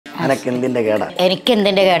അനക്കെന്തിന്റെ കേടാ?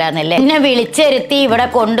 എനിക്കെന്തിന്റെ കേടാന്നല്ലേ? എന്നെ വിളിച്ചിരുത്തി ഇവിടെ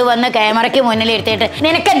കൊണ്ടുവന്ന് ക്യാമറയ്ക്ക് മുന്നിൽ ഇരുത്തിയിട്ട്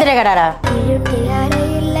നിനക്കെന്തിന്റെ കേടാടാ?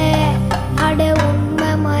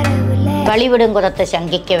 കളിവിടും കുതത്ത്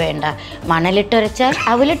ശങ്കിക്ക് വേണ്ട, മണലിട്ടൊരച്ചാൽ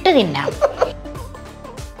അവലിട്ട് തിന്നാം.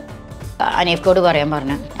 അനീഫോട് പറയാൻ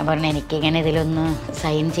പറഞ്ഞു. ഞാൻ പറഞ്ഞു എനിക്കിങ്ങനെ ഇതിലൊന്ന്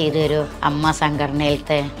സൈൻ ചെയ്ത് തരുമോ അമ്മ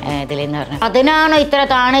സംഘടനയിലത്തെ ഇതിലെന്ന് പറഞ്ഞു. അതിനാണോ ഇത്ര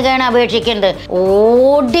താണുകയാണ് അപേക്ഷിക്കുന്നത്?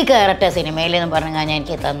 ഓടി കയറട്ടെ സിനിമയിൽ എന്ന് പറഞ്ഞു ഞാൻ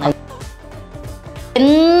എനിക്ക് തന്നത്.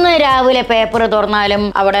 എന്ന് രാവിലെ പേപ്പർ തുറന്നാലും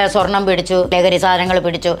അവിടെ സ്വർണം പിടിച്ചു, ലഹരി സാധനങ്ങൾ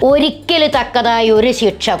പിടിച്ചു. ഒരിക്കലും തക്കതായി ഒരു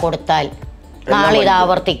ശിക്ഷ കൊടുത്താൽ നാളെ ഇത്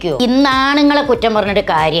ആവർത്തിക്കൂ. ഇന്നാണുങ്ങളെ കുറ്റം പറഞ്ഞിട്ട്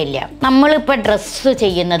കാര്യമില്ല. നമ്മളിപ്പോ ഡ്രസ്സ്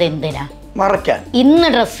ചെയ്യുന്നത് എന്തിനാ? മറക്കാൻ. ഇന്ന്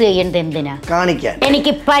ഡ്രസ്സ് ചെയ്യുന്നത് എന്തിനാ? കാണിക്കാൻ.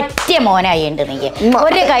 എനിക്ക് പറ്റിയ മോനായിണ്ട് നീ.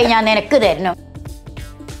 ഒരു കൈ ഞാൻ നിനക്ക് തരണം.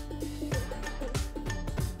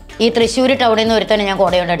 ഈ തൃശ്ശൂർ ടൗണിൽ നിന്ന് ഒരുത്തന്നെ ഞാൻ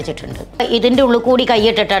കോടയോണ്ട് അടിച്ചിട്ടുണ്ട്. ഇതിന്റെ ഉള്ളിൽ കൂടി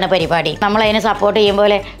കൈയിട്ടിട്ടാണ് പരിപാടി. നമ്മളതിനെ സപ്പോർട്ട് ചെയ്യും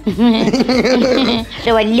പോലെ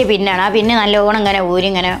വലിയ പിന്നാണ്. ആ പിന്നെ നല്ലോണം ഇങ്ങനെ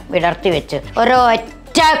ഊരിങ്ങനെ വിടർത്തി വെച്ച്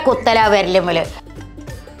ഒരൊറ്റ കുത്തല വരലുമ്മല്.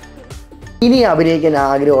 ഇനി അഭിനയിക്കാൻ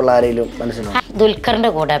ആഗ്രഹമുള്ള ആരെങ്കിലും മനസ്സിലാവും? ദുൽഖറിന്റെ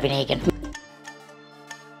കൂടെ അഭിനയിക്കണം.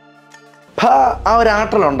 ആ ഒരു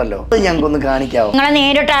ആട്ടലുണ്ടല്ലോ, ഞങ്ങൾക്കൊന്ന് കാണിക്കാവോ? നിങ്ങളെ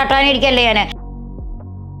നേരിട്ട് ആട്ടാനിരിക്കല്ലേ ഞാൻ.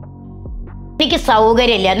 എനിക്ക്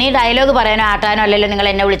സൗകര്യമില്ല. നീ ഡയലോഗ് പറയാനോ ആട്ടാനോ അല്ലല്ലോ നിങ്ങൾ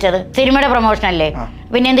എന്നെ വിളിച്ചത്. സിനിമയുടെ പ്രൊമോഷൻ അല്ലേ?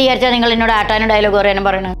 പിന്നെ എന്ത് വിചാരിച്ചാൽ നിങ്ങൾ എന്നോട് ആട്ടാനും ഡയലോഗ് പറയാനും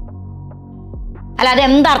പറയണത്? അല്ല, അത്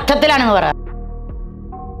എന്തർത്ഥത്തിലാണെന്ന് പറ.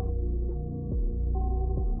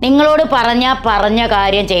 നിങ്ങളോട് പറഞ്ഞ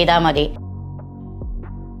കാര്യം ചെയ്താൽ മതി.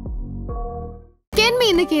 Kenme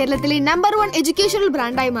ഇന്ന് കേരളത്തിലെ നമ്പർ 1 എഡ്യൂക്കേഷണൽ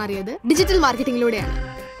ബ്രാൻഡായി മാറിയത് ഡിജിറ്റൽ മാർക്കറ്റിംഗിലൂടെയാണ്.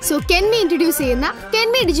 സോ Kenme ഇൻട്രൊഡ്യൂസ് ചെയ്യുന്ന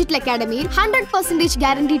Kenme digital അക്കാഡമിയിൽ 100%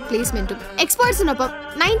 guaranteed പ്ലേസ്മെന്റും എക്സ്പേർട്സിനൊപ്പം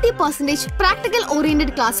 90% practical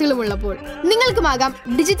oriented ക്ലാസ്സുകളും ഉള്ളപ്പോൾ നിങ്ങൾക്കുമാകാം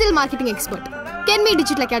digital marketing expert Kenme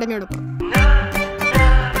digital അക്കാഡമിയോടൊപ്പം.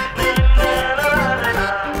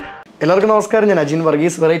 എല്ലാവർക്കും നമസ്കാരം. ഞാൻ Ajin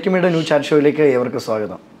Varghese. Variety media new chat ഷോയിലേക്ക് ഏവർക്കും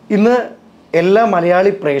സ്വാഗതം. ഇന്ന് എല്ലാ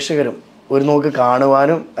മലയാളി പ്രേക്ഷകരും ഒരു നോക്ക്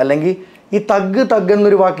കാണുവാനും, അല്ലെങ്കിൽ ഈ തഗ്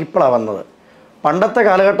എന്നൊരു വാക്ക് ഇപ്പോഴാണ് വന്നത്. പണ്ടത്തെ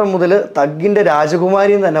കാലഘട്ടം മുതൽ തഗ്ഗിൻ്റെ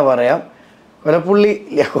രാജകുമാരി എന്ന് തന്നെ പറയാം.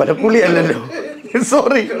 കൊലപ്പുള്ളി അല്ലല്ലോ,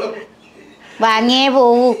 സോറി, വാങ്ങിയേ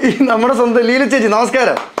പോവൂ. നമ്മുടെ സ്വന്തം ലീല ചേച്ചി.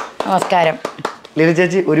 നമസ്കാരം. നമസ്കാരം ലീല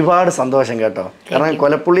ചേച്ചി. ഒരുപാട് സന്തോഷം കേട്ടോ. കാരണം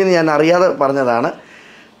കൊലപ്പുള്ളി എന്ന് ഞാൻ അറിയാതെ പറഞ്ഞതാണ്.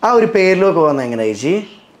 ആ ഒരു പേരിലൊക്കെ വന്നത് എങ്ങനെയാ ചേച്ചി?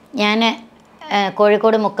 ഞാൻ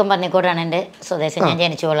കോഴിക്കോട് മുക്കം പന്നിക്കോടാണ് എൻ്റെ സ്വദേശം. ഞാൻ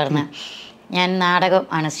ജനിച്ചു വളർന്ന്. ഞാൻ നാടകം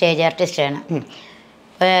ആണ്, സ്റ്റേജ് ആർട്ടിസ്റ്റാണ്.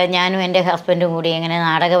 ഞാനും എൻ്റെ ഹസ്ബൻഡും കൂടി ഇങ്ങനെ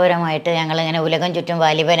നാടകപരമായിട്ട് ഞങ്ങളിങ്ങനെ ഉലകം ചുറ്റും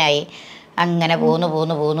വാലിബനായി അങ്ങനെ പോന്ന്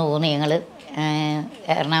ഞങ്ങൾ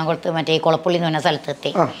എറണാകുളത്ത് മറ്റേ ഈ കുളപ്പുള്ളി എന്ന് പറഞ്ഞ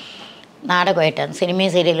സ്ഥലത്തെത്തി. നാടകമായിട്ടാണ്,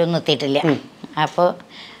 സിനിമയും സീരിയലൊന്നും എത്തിയിട്ടില്ല. അപ്പോൾ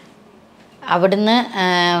അവിടുന്ന്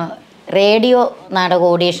റേഡിയോ നാടക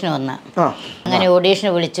ഓഡീഷന് വന്ന് അങ്ങനെ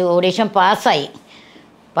ഓഡീഷന് വിളിച്ചു. ഓഡീഷൻ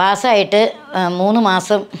പാസ്സായിട്ട് 3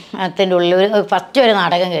 മാസത്തിൻ്റെ ഉള്ളിൽ ഫസ്റ്റ് ഒരു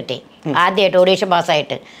നാടകം കിട്ടി. ആദ്യമായിട്ട് ഓഡീഷൻ പാസ്സായി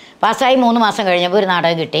 3 മാസം കഴിഞ്ഞപ്പോൾ ഒരു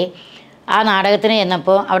നാടകം കിട്ടി. ആ നാടകത്തിന്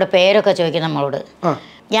ചെന്നപ്പോൾ അവിടെ പേരൊക്കെ ചോദിക്കും നമ്മളോട്.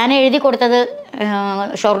 ഞാൻ എഴുതി കൊടുത്തത്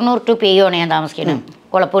ഷൊർണൂർ ടു പി ഒ ആണ് ഞാൻ താമസിക്കുന്നത്.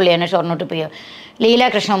 കുളപ്പുള്ളിയാണ്, Shoranur to P O. Leela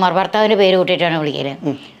Krishnakumar, ഭർത്താവിൻ്റെ പേര് കൂട്ടിയിട്ടാണ് വിളിക്കല്.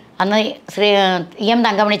 അന്ന് എം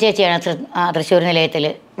തങ്കമണി ചേച്ചിയാണ് തൃശ്ശൂർ നിലയത്തിൽ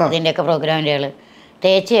ഇതിൻ്റെയൊക്കെ പ്രോഗ്രാമിൻ്റെ ആൾ.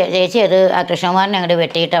 ചേച്ചി അത് ആ കൃഷ്ണകുമാറിനെ അങ്ങോട്ട്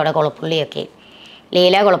വെട്ടിയിട്ട് അവിടെ കുളപ്പുള്ളിയൊക്കെ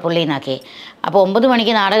ലീല കുളപ്പുള്ളി എന്നാക്കി. അപ്പോൾ 9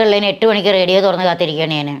 മണിക്ക് നാടകം ഉള്ളതിന് 8 മണിക്ക് റേഡിയോ തുറന്ന്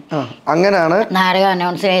കാത്തിരിക്കുകയാണ് ഞാൻ. അങ്ങനെയാണ് നാടകം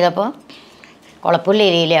അനൗൺസ് ചെയ്തപ്പോൾ കുളപ്പുള്ളി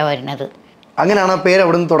ലീലയാണ് വരുന്നത്. അങ്ങനെയാണ് പേര്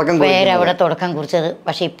അവിടെ തുടക്കം കുറിച്ചത്.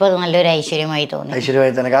 പക്ഷെ ഇപ്പോൾ അത് നല്ലൊരു ഐശ്വര്യമായി തോന്നി.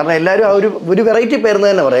 ഐശ്വര്യമായി തന്നെ. കാരണം എല്ലാവരും ആ ഒരു വെറൈറ്റി പേരെന്ന്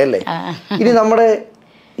തന്നെ പറയല്ലേ. ഇനി നമ്മുടെ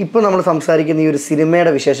ഇപ്പോൾ നമ്മൾ സംസാരിക്കുന്ന ഈ ഒരു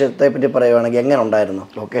സിനിമയുടെ വിശേഷത്തെ പറ്റി പറയുവാണെങ്കിൽ എങ്ങനെ ഉണ്ടായിരുന്നു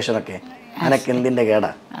ലൊക്കേഷനൊക്കെ? അനക്കെന്തിന്റെ കേടാ?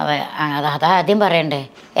 അതാദ്യം പറയണ്ടേ.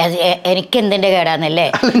 എനിക്കെന്തിന്റെ കേടാന്നല്ലേ?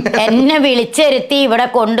 എന്നെ വിളിച്ചിരുത്തി ഇവിടെ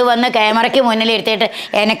കൊണ്ടുവന്ന് ക്യാമറയ്ക്ക് മുന്നിൽ ഇരുത്തിയിട്ട്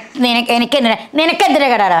നിനക്കെന്തിന്റെ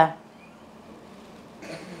കേടാടാ?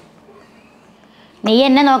 നീ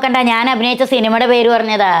എന്നെ നോക്കണ്ട, ഞാൻ അഭിനയിച്ച സിനിമയുടെ പേര്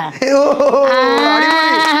പറഞ്ഞതാ.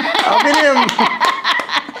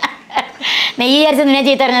 നീ വിചാരിച്ച നിന്നെ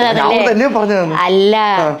ചീത്ത പറഞ്ഞതല്ലേ? അല്ല,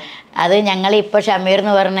 അത് ഞങ്ങളിപ്പോ ഷമീർ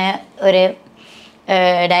എന്ന് പറഞ്ഞ ഒരു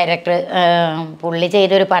ഡയറക്ടർ, പുള്ളി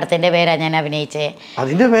ചെയ്തൊരു പടത്തിന്റെ പേരാ ഞാൻ അഭിനയിച്ചേ.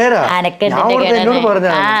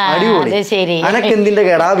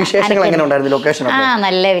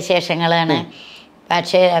 നല്ല വിശേഷങ്ങളാണ്.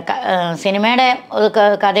 പക്ഷേ സിനിമയുടെ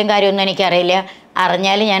കഥയും കാര്യമൊന്നും എനിക്കറിയില്ല.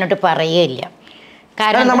 അറിഞ്ഞാലും ഞാനോട്ട് പറയുകയില്ല.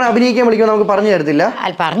 കാരണം നമ്മൾ അഭിനയിക്കാൻ വിളിക്കുമ്പോൾ നമുക്ക് പറഞ്ഞു തരത്തില്ല.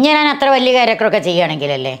 പറഞ്ഞു തരാൻ അത്ര വലിയ ക്യാരക്ടറൊക്കെ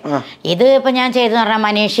ചെയ്യുകയാണെങ്കിലല്ലേ. ഇത് ഇപ്പം ഞാൻ ചെയ്തെന്ന് പറഞ്ഞാൽ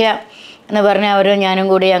മനീഷ്യ എന്ന് പറഞ്ഞ ഞാനും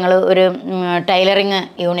കൂടി ഞങ്ങൾ ഒരു ടൈലറിങ്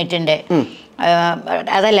യൂണിറ്റിൻ്റെ,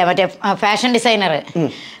 അതല്ല മറ്റേ ഫാഷൻ ഡിസൈനർ,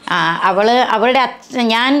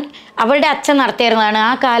 അവളുടെ അച്ഛൻ നടത്തിയിരുന്നതാണ്.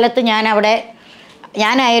 ആ കാലത്ത് ഞാൻ അവിടെ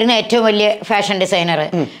ഞാനായിരുന്നു ഏറ്റവും വലിയ ഫാഷൻ ഡിസൈനർ.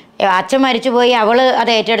 അച്ഛൻ മരിച്ചുപോയി, അവള്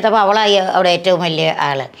അത് ഏറ്റെടുത്തപ്പോൾ അവളായി അവിടെ ഏറ്റവും വലിയ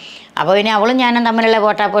ആള്. അപ്പോൾ പിന്നെ അവളും ഞാനും തമ്മിലുള്ള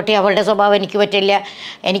പോട്ടാപ്പൊട്ടി, അവളുടെ സ്വഭാവം എനിക്ക് പറ്റില്ല,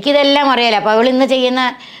 എനിക്കിതെല്ലാം അറിയാലോ. അപ്പോൾ അവൾ ഇന്ന് ചെയ്യുന്ന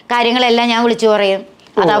കാര്യങ്ങളെല്ലാം ഞാൻ വിളിച്ചു പറയും,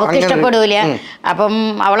 അത് അവൾക്ക് ഇഷ്ടപ്പെടൂല. അപ്പം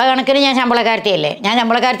അവളെ കണക്കിന് ഞാൻ ശമ്പളക്കാരത്തിയല്ലേ, ഞാൻ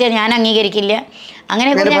ശമ്പളക്കാരത്തിയെ ഞാൻ അംഗീകരിക്കില്ല. അങ്ങനെ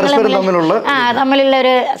തമ്മിലുള്ള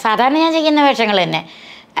ഒരു സാധാരണ ഞാൻ ചെയ്യുന്ന വേഷങ്ങൾ തന്നെ,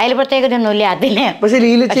 അതിൽ പ്രത്യേകതയൊന്നുമില്ല അതിന്. പക്ഷെ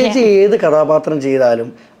ലീല ചേച്ചി ഏത് കഥാപാത്രം ചെയ്താലും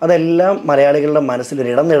അതെല്ലാം മലയാളികളുടെ മനസ്സിൽ ഒരു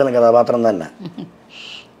ഇടം നേടുന്ന കഥാപാത്രം തന്നെ.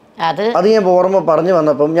 അത് ഞാൻ ഓർമ്മ പറഞ്ഞു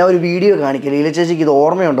വന്നപ്പം ഞാൻ ഒരു വീഡിയോ കാണിക്കാം. ലീല ചേച്ചിക്ക് ഇത്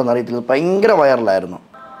ഓർമ്മയുണ്ടോന്ന് അറിയത്തില്ല, ഭയങ്കര വൈറലായിരുന്നു.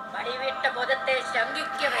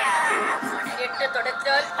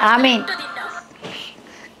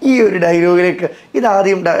 ഈ ഒരു ഡയലോഗിലേക്ക്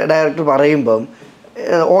ഇതാദ്യം ഡയറക്ടർ പറയുമ്പം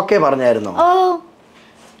ഓക്കെ പറഞ്ഞായിരുന്നോ? ഓ,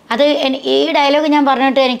 അത് ഈ ഡയലോഗ് ഞാൻ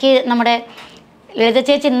പറഞ്ഞിട്ട് എനിക്ക് നമ്മുടെ ലളിത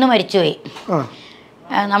ചേച്ചി ഇന്ന് മരിച്ചുപോയി.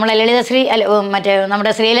 നമ്മളെ ലളിതശ്രീ മറ്റേ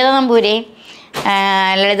നമ്മുടെ ശ്രീലത നമ്പൂരി,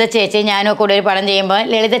 ലളിത ചേച്ചി ഞാനും കൂടെ ഒരു പടം ചെയ്യുമ്പോൾ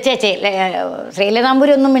ലളിത ചേച്ചി, ശ്രീലത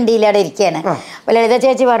നമ്പൂരി ഒന്നും മിണ്ടിയില്ലാതെ ഇരിക്കുകയാണ്. അപ്പോൾ ലളിത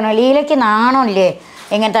ചേച്ചി പറഞ്ഞു, ലീലയ്ക്ക് നാണമില്ലേ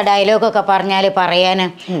ഇങ്ങനത്തെ ഡയലോഗൊക്കെ പറഞ്ഞാൽ പറയാൻ,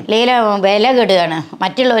 ലീല വില കെടുകയാണ്,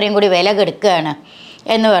 മറ്റുള്ളവരെയും കൂടി വില കെടുക്കുകയാണ്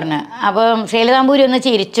എന്ന് പറഞ്ഞു. അപ്പം ശ്രീലതാമ്പൂരി ഒന്ന്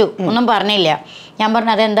ചിരിച്ചു, ഒന്നും പറഞ്ഞില്ല. ഞാൻ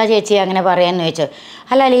പറഞ്ഞു, അതെന്താ ചേച്ചി അങ്ങനെ പറയാമെന്ന് ചോദിച്ചു.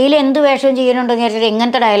 അല്ല, ലീല എന്ത് വേഷവും ചെയ്യുന്നുണ്ടെന്ന് വിചാരിച്ചിട്ട്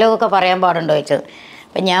ഇങ്ങനത്തെ ഡയലോഗൊക്കെ പറയാൻ പാടുണ്ടോ ചോദിച്ചു.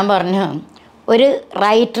 അപ്പം ഞാൻ പറഞ്ഞു, ഒരു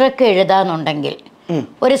റൈറ്ററൊക്കെ എഴുതാന്നുണ്ടെങ്കിൽ,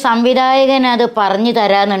 ഒരു സംവിധായകൻ അത് പറഞ്ഞു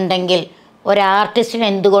തരാന്നുണ്ടെങ്കിൽ, ഒരു ആർട്ടിസ്റ്റിന്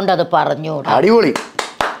എന്തുകൊണ്ട് അത് പറഞ്ഞുകൂടാ? അടിപൊളി.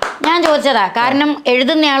 ഞാൻ ചോദിച്ചതാ. കാരണം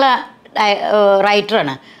എഴുതുന്നയാൾ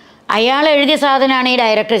റൈറ്ററാണ്, അയാൾ എഴുതിയ സാധനമാണ് ഈ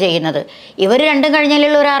ഡയറക്ടർ ചെയ്യുന്നത്. ഇവർ രണ്ടും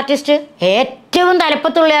കഴിഞ്ഞാലുള്ള ഒരു ആർട്ടിസ്റ്റ് ഏറ്റവും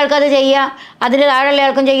തലപ്പത്തുള്ള ആൾക്ക് അത് ചെയ്യാം, അതിൻ്റെ താഴെയുള്ള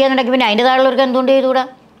ആൾക്കും ചെയ്യാന്നുണ്ടെങ്കിൽ പിന്നെ അതിൻ്റെ താഴെയുള്ളവർക്ക് എന്തുകൊണ്ട് ചെയ്തുകൂടാ?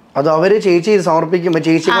 അത് അവര് ചേച്ചി സമർപ്പിക്കുമ്പോൾ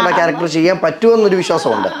ചേച്ചി ക്യാരക്ടർ ചെയ്യാൻ പറ്റുമെന്നൊരു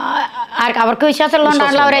വിശ്വാസമുണ്ട്. അവർക്ക്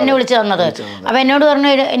വിശ്വാസമുള്ളതുകൊണ്ടാണല്ലോ അവർ എന്നെ വിളിച്ചു തന്നത്. അപ്പം എന്നോട് പറഞ്ഞു,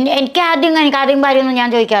 എനിക്ക് ആദ്യം കാര്യമൊന്നും ഞാൻ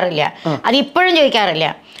ചോദിക്കാറില്ല, അത് ഇപ്പോഴും ചോദിക്കാറില്ല.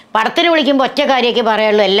 പടത്തിന് വിളിക്കുമ്പോൾ ഒറ്റ കാര്യമൊക്കെ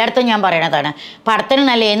പറയുള്ളൂ, എല്ലായിടത്തും ഞാൻ പറയണതാണ്. പടത്തിന്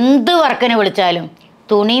നല്ല എന്ത് വർക്കിന് വിളിച്ചാലും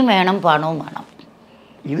തുണിയും വേണം, പണവും വേണം.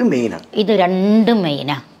 ഇത് മെയിനാണ്. ഇത് രണ്ടും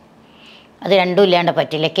മെയിനാണ്. അത് രണ്ടും ഇല്ലാണ്ട്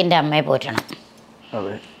പറ്റില്ല. എൻ്റെ അമ്മയെ പോറ്റണം,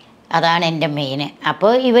 അതാണ് എൻ്റെ മെയിന്.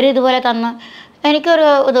 അപ്പോൾ ഇവരിതുപോലെ തന്നു, എനിക്കൊരു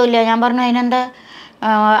ഇതുമില്ല. ഞാൻ പറഞ്ഞു, അതിനെന്താ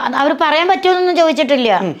അവർ പറയാൻ പറ്റുമെന്നൊന്നും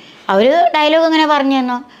ചോദിച്ചിട്ടില്ല. അവർ ഡയലോഗ് ഇങ്ങനെ പറഞ്ഞു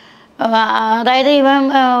തന്നു. അതായത് ഇവൻ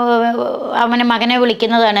അവനെ മകനെ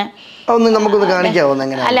വിളിക്കുന്നതാണ്.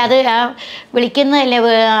 അല്ല, അത് വിളിക്കുന്നതല്ലേ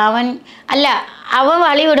അവൻ, അല്ല അവൻ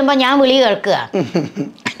വളി വിടുമ്പോൾ ഞാൻ വിളി കേൾക്കുക.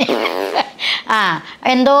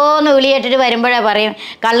 എന്തോന്ന് വിളി കേട്ടിട്ട് വരുമ്പോഴാണ് പറയും,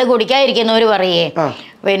 കള്ള് കുടിക്കാതിരിക്കുന്നവർ പറയേ,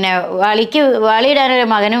 പിന്നെ വളിയിടാനൊരു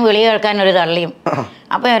മകനും വിളി കേൾക്കാനൊരു തള്ളിയും.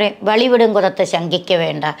 അപ്പം പറയും, വളി വിടും കുതത്തെ ശങ്കിക്ക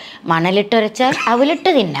വേണ്ട, മണലിട്ടൊരച്ചാൽ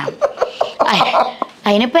അവലിട്ട് തിന്നാം.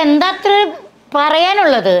 അതിനിപ്പോൾ എന്താ അത്ര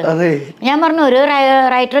പറയാനുള്ളത്? ഞാൻ പറഞ്ഞു, ഒരു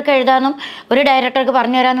റൈറ്റർക്ക് എഴുതാനും ഒരു ഡയറക്ടർക്ക്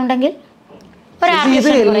പറഞ്ഞു തരാന്നുണ്ടെങ്കിൽ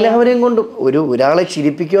എല്ലാവരെയും കൊണ്ട് ഒരാളെ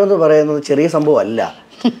ചിരിപ്പിക്കുക എന്ന് പറയുന്നത് ചെറിയ സംഭവം അല്ല.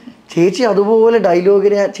 ചേച്ചി അതുപോലെ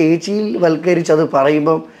ഡയലോഗിനെ ചേച്ചിയിൽ വൽക്കരിച്ച് അത്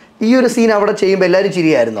പറയുമ്പം ഈ ഒരു സീൻ അവിടെ ചെയ്യുമ്പോൾ എല്ലാവരും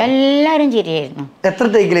ചിരിയായിരുന്നു. എല്ലാവരും ചിരിയായിരുന്നു. എത്ര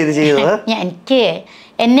ടേക്കിലാണ് ഇത് ചെയ്തത്? എനിക്ക്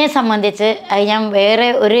എന്നെ സംബന്ധിച്ച് അത് ഞാൻ വേറെ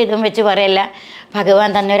ഒരു ഇതും വെച്ച് പറയല്ല, ഭഗവാൻ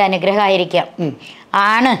തന്നെ ഒരു അനുഗ്രഹമായിരിക്കാം.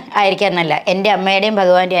 ആയിരിക്കാം എന്നല്ല, എൻ്റെ അമ്മയുടെയും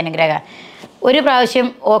ഭഗവാന്റെ അനുഗ്രഹം. ഒരു പ്രാവശ്യം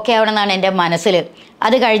ഓക്കെ ആവണമെന്നാണ് എൻ്റെ മനസ്സിൽ.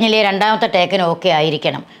 അത് കഴിഞ്ഞില്ലേ രണ്ടാമത്തെ ടേക്കിന് ഓക്കെ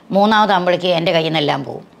ആയിരിക്കണം, മൂന്നാമതാകുമ്പോഴേക്ക് എൻ്റെ കയ്യിൽ നിന്നെല്ലാം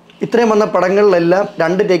പോകും. ഇത്രയും വന്ന പടങ്ങളിലെല്ലാം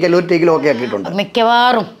 2 ടേക്കിൽ 1 ടേക്കിൽ ഓക്കെ ആക്കിയിട്ടുണ്ട്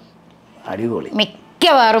മിക്കവാറും. അടിപൊളി.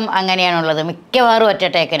 മിക്കവാറും അങ്ങനെയാണുള്ളത്, മിക്കവാറും ഒറ്റ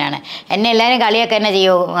ടേക്കിനാണ്. എന്നെ എല്ലാവരും കളിയൊക്കെ തന്നെ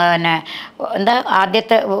ചെയ്യൂ. പിന്നെ എന്താ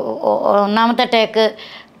ആദ്യത്തെ ഒന്നാമത്തെ ടേക്ക്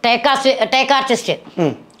ആർട്ടിസ്റ്റ്,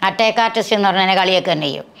 ആ ടേക്ക് ആർട്ടിസ്റ്റ് എന്ന് പറഞ്ഞാൽ കളിയൊക്കെ തന്നെ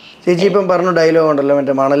ചെയ്യും. ചേച്ചി ഇപ്പം പറഞ്ഞു ഡയലോഗ് ഉണ്ടല്ലോ,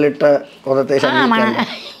 മറ്റേ മണലിട്ട കൊതത്തെ.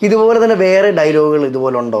 ഇതുപോലെ തന്നെ വേറെ ഡയലോഗുകൾ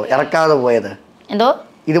ഇതുപോലെ ഉണ്ടോ ഇറക്കാതെ പോയത്? എന്തോ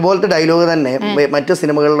ഇതുപോലത്തെ ഡയലോഗ് തന്നെ മറ്റു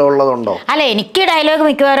സിനിമകളിലുള്ളതുണ്ടോ? അല്ല, എനിക്ക് ഡയലോഗ്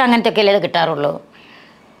മിക്കവാറും അങ്ങനത്തെ ഒക്കെ അല്ലേ കിട്ടാറുള്ളൂ.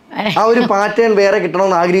 ആ ഒരു പാറ്റേൺ വേറെ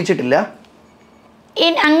കിട്ടണമെന്ന് ആഗ്രഹിച്ചിട്ടില്ല?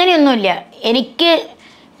 അങ്ങനെയൊന്നുമില്ല. എനിക്ക്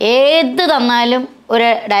ഏത് തന്നാലും ഒരു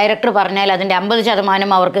ഡയറക്ടർ പറഞ്ഞാൽ അതിൻ്റെ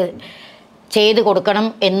 50% അവർക്ക് ചെയ്ത് കൊടുക്കണം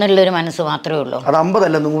എന്നുള്ളൊരു മനസ്സ് മാത്രമേ ഉള്ളൂ. അത് 50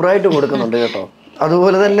 അല്ല 100 കൊടുക്കുന്നുണ്ട് കേട്ടോ.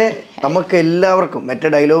 അതുപോലെ തന്നെ നമുക്ക് എല്ലാവർക്കും മറ്റേ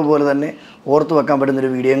ഡയലോഗ് പോലെ തന്നെ ഓർത്തു വെക്കാൻ പറ്റുന്നൊരു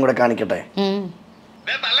വീഡിയോയും കൂടെ കാണിക്കട്ടെ.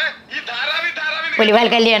 പുലിവാൽ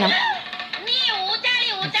കല്യാണം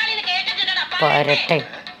പോരട്ടെ.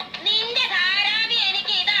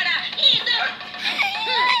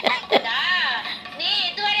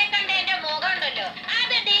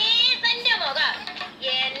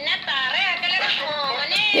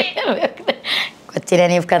 കൊച്ചിൻ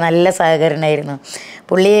ഹനീഫ്ക്ക നല്ല സഹകരണമായിരുന്നു.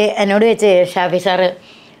 പുള്ളി എന്നോട് വെച്ച്, ഷാഫി സാറ്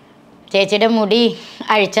ചേച്ചിയുടെ മുടി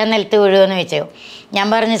അഴിച്ചാൽ നിലത്ത് വീഴുമെന്ന് വെച്ചു. ഞാൻ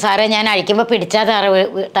പറഞ്ഞു സാറേ ഞാൻ അഴിക്കുമ്പോൾ പിടിച്ചാൽ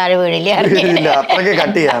താഴെ വീഴില്ല.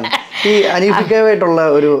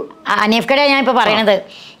 അനീഫ്ക്കടെ ഞാൻ ഇപ്പോൾ പറയണത്.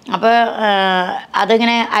 അപ്പോൾ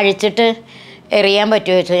അതിങ്ങനെ അഴിച്ചിട്ട് എറിയാൻ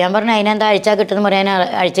പറ്റുമോ ചോദിച്ചു. ഞാൻ പറഞ്ഞു അതിനെന്താ അഴിച്ചാൽ കിട്ടുമെന്ന് പറയാൻ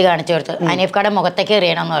അഴിച്ച് കാണിച്ചു കൊടുത്തു. അനീഫ്ക്കടെ മുഖത്തേക്ക്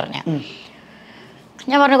എറിയണമെന്ന് പറഞ്ഞു.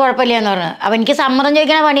 ഞാൻ പറഞ്ഞു കുഴപ്പമില്ല എന്ന് പറഞ്ഞു. അപ്പം എനിക്ക് സമ്മതം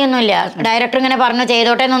ചോദിക്കണ പണിയൊന്നുമില്ല. ഡയറക്ടർ ഇങ്ങനെ പറഞ്ഞു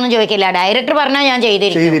ചെയ്തോട്ടെ എന്നൊന്നും ചോദിക്കില്ല. ഡയറക്ടർ പറഞ്ഞാൽ ഞാൻ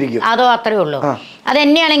ചെയ്തിരിക്കും. അതോ അത്രേ ഉള്ളൂ.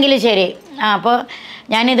 അതെന്നെയാണെങ്കിലും ശരി. അപ്പോൾ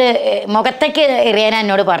ഞാനിത് മുഖത്തേക്ക് എറിയാൻ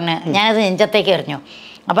എന്നോട് പറഞ്ഞു. ഞാനത് നെഞ്ചത്തേക്ക് എറിഞ്ഞു.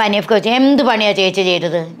 അപ്പോൾ അനീഫ്ക്ക് ചോദിച്ചു എന്ത് പണിയാണ് ചേച്ചി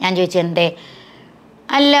ചെയ്തത്? ഞാൻ ചോദിച്ചു എന്തേ?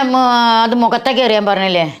 അല്ല അത് മുഖത്തേക്ക് എറിയാൻ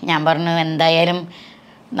പറഞ്ഞില്ലേ? ഞാൻ പറഞ്ഞു എന്തായാലും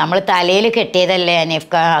നമ്മൾ തലയിൽ കെട്ടിയതല്ലേ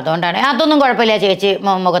അനീഫ്ക്ക, അതുകൊണ്ടാണ്. അതൊന്നും കുഴപ്പമില്ല ചേച്ചി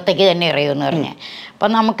മുഖത്തേക്ക് തന്നെ എറിയുമെന്ന് പറഞ്ഞ്.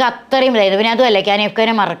 അപ്പം നമുക്ക് അത്രയും ഇതായത്. പിന്നെ അതുമല്ല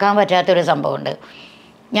അനീഫ്ക്കനെ മറക്കാൻ പറ്റാത്തൊരു സംഭവമുണ്ട്.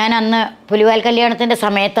 ഞാൻ അന്ന് പുലിവാൽ കല്യാണത്തിൻ്റെ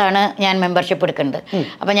സമയത്താണ് ഞാൻ മെമ്പർഷിപ്പ് എടുക്കുന്നത്.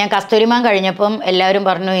 അപ്പം ഞാൻ കസ്തൂരിമാൻ കഴിഞ്ഞപ്പം എല്ലാവരും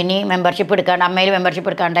പറഞ്ഞു ഇനി മെമ്പർഷിപ്പ് എടുക്കാണ്ട് അമ്മയിൽ മെമ്പർഷിപ്പ്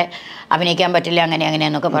എടുക്കാണ്ട് അഭിനയിക്കാൻ പറ്റില്ല അങ്ങനെ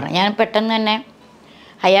അങ്ങനെയെന്നൊക്കെ പറഞ്ഞു. ഞാൻ പെട്ടെന്ന് തന്നെ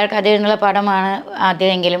അയാൾക്ക് അതിൽ നിന്നുള്ള പടമാണ്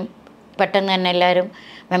ആദ്യമെങ്കിലും പെട്ടെന്ന് തന്നെ എല്ലാവരും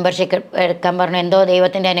മെമ്പർഷിപ്പ് എടുക്കാൻ പറഞ്ഞു. എന്തോ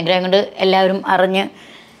ദൈവത്തിൻ്റെ അനുഗ്രഹം കൊണ്ട് എല്ലാവരും അറിഞ്ഞ്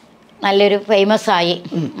നല്ലൊരു ഫേമസ് ആയി.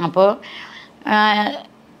 അപ്പോൾ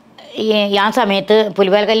ആ സമയത്ത്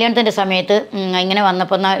പുലിവാൽ കല്യാണത്തിൻ്റെ സമയത്ത് ഇങ്ങനെ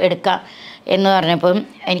വന്നപ്പോൾ എന്നാൽ എടുക്കാം എന്ന് പറഞ്ഞപ്പം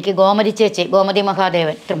എനിക്ക് ഗോമതി ചേച്ചി, ഗോമതി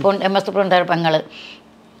മഹാദേവൻ, MS തൃപ്പൂണിത്തുറ പെങ്ങൾ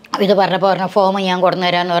ഇത് പറഞ്ഞപ്പോൾ ഫോം ഞാൻ കൊണ്ടുവന്ന്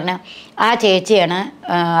തരാമെന്ന് പറഞ്ഞാൽ ആ ചേച്ചിയാണ്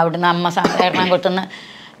അവിടുന്ന് അമ്മ എറണാകുളത്തുനിന്ന്,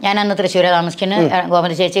 ഞാനന്ന് തൃശ്ശൂരാണ് താമസിക്കുന്നത്.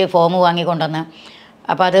 ഗോമതി ചേച്ചി ഫോം വാങ്ങിക്കൊണ്ടുവന്ന്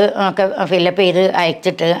അപ്പോൾ അത് ഒക്കെ ഫില്ലപ്പ് ചെയ്ത്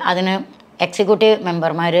അയച്ചിട്ട് അതിന് എക്സിക്യൂട്ടീവ്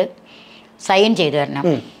മെമ്പർമാർ സൈൻ ചെയ്തു തരണം.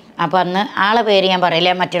 അപ്പോൾ അന്ന് ആളെ പേര് ഞാൻ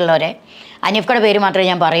പറയില്ല, മറ്റുള്ളവരെ അനീഫ്ക്കയുടെ പേര് മാത്രമേ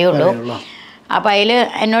ഞാൻ പറയുള്ളൂ. അപ്പോൾ അതിൽ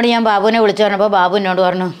എന്നോട് ഞാൻ ബാബുവിനെ വിളിച്ചു പറഞ്ഞപ്പോൾ ബാബു എന്നോട്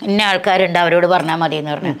പറഞ്ഞു ഇന്ന ആൾക്കാരുണ്ട് അവരോട് പറഞ്ഞാൽ മതി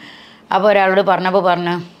എന്ന് പറഞ്ഞു. അപ്പോൾ ഒരാളോട് പറഞ്ഞപ്പോൾ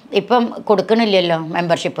പറഞ്ഞു ഇപ്പം കൊടുക്കണില്ലല്ലോ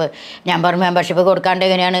മെമ്പർഷിപ്പ്. ഞാൻ പറഞ്ഞു മെമ്പർഷിപ്പ് കൊടുക്കാണ്ട്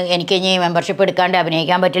എങ്ങനെയാണ് എനിക്ക് ഇനി മെമ്പർഷിപ്പ് എടുക്കാണ്ട്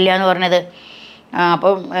അഭിനയിക്കാൻ പറ്റില്ല എന്ന് പറഞ്ഞത്.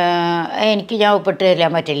 അപ്പം എനിക്ക് ഞാൻ ഒപ്പിട്ട്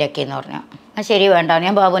തരാൻ പറ്റില്ല എന്ന് പറഞ്ഞു. ശരി വേണ്ട,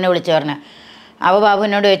 ഞാൻ ബാബുവിനെ വിളിച്ചു പറഞ്ഞു. അപ്പോൾ ബാബു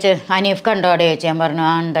എന്നോട് ചോദിച്ചു അനീഫ് കണ്ടോ അവിടെ ചോദിച്ചു. ഞാൻ പറഞ്ഞു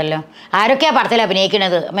ആ ഉണ്ടല്ലോ. ആരൊക്കെയാണ് പടത്തിൽ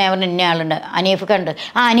അഭിനയിക്കണത്? ഞാൻ പറഞ്ഞു ഇന്ന ആളുണ്ട്. അനീഫ് കണ്ട്.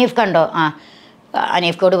 അനീഫ് കണ്ടോ?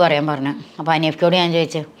 അനീഫ്ക്കോട് പറയാൻ പറഞ്ഞു. അപ്പോൾ അനീഫ്ക്കോട് ഞാൻ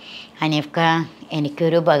ചോദിച്ചു അനീഫ്ക്ക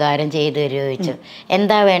എനിക്കൊരു ഉപകാരം ചെയ്തു തരുമോ ചോദിച്ചു.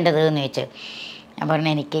 എന്താ വേണ്ടത് എന്ന് ചോദിച്ചു. ഞാൻ പറഞ്ഞു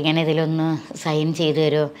എനിക്കിങ്ങനെ ഇതിലൊന്ന് സൈൻ ചെയ്തു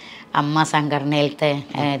തരുമോ അമ്മ സംഘടനയിലത്തെ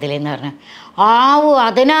ഇതിലെന്ന് പറഞ്ഞു.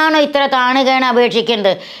 അതിനാണോ ഇത്ര താണുകയാണ്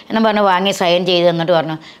അപേക്ഷിക്കേണ്ടത് എന്ന് പറഞ്ഞ് വാങ്ങി സൈൻ ചെയ്ത് തന്നിട്ട്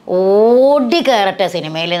പറഞ്ഞു ഓടി കയറട്ടെ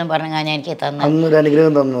സിനിമയിൽ എന്ന് പറഞ്ഞു ഞാൻ എനിക്ക് തന്നു.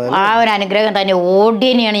 ആ ഒരു അനുഗ്രഹം തന്നെ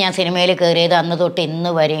ഓടിനെയാണ് ഞാൻ സിനിമയിൽ കയറിയത്. അന്ന് തൊട്ട്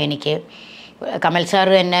ഇന്ന് വരെ എനിക്ക് കമൽ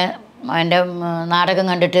സാറ് എന്നെ എൻ്റെ നാടകം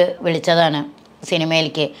കണ്ടിട്ട് വിളിച്ചതാണ്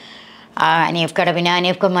സിനിമയിലേക്ക്. അനീഫ്ക്കടെ പിന്നെ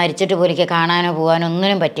അനീഫ്ക്ക മരിച്ചിട്ട് പോലിക്ക് കാണാനോ പോകാനോ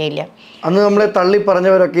ഒന്നിനും പറ്റിയില്ല. അന്ന് നമ്മളെ തള്ളി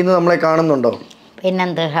പറഞ്ഞവരൊക്കെ ഇന്ന് നമ്മളെ കാണുന്നുണ്ടോ?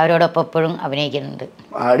 പിന്നെന്ത്, അവരോടൊപ്പം എപ്പോഴും അഭിനയിക്കുന്നുണ്ട്.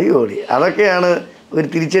 അടിപൊളി. അതൊക്കെയാണ് ഒരു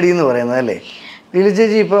തിരിച്ചടി എന്ന് പറയുന്നത് അല്ലേ? ലീല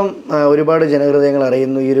ചേച്ചി ഇപ്പം ഒരുപാട് ജനഹൃദയങ്ങൾ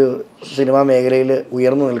അറിയുന്നു, ഈ ഒരു സിനിമാ മേഖലയിൽ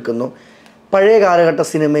ഉയർന്നു നിൽക്കുന്നു. പഴയ കാലഘട്ട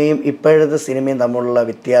സിനിമയും ഇപ്പോഴത്തെ സിനിമയും തമ്മിലുള്ള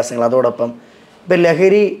വ്യത്യാസങ്ങൾ, അതോടൊപ്പം ഇപ്പം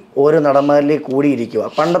ലഹരി ഓരോ നടന്മാരിലേക്ക് കൂടിയിരിക്കുക.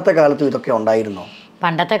 പണ്ടത്തെ കാലത്തും ഇതൊക്കെ ഉണ്ടായിരുന്നോ?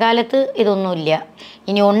 പണ്ടത്തെ കാലത്ത് ഇതൊന്നുമില്ല.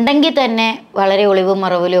 ഇനി ഉണ്ടെങ്കിൽ തന്നെ വളരെ ഒളിവും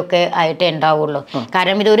മറവിലും ഒക്കെ ആയിട്ടേ ഉണ്ടാവുള്ളൂ.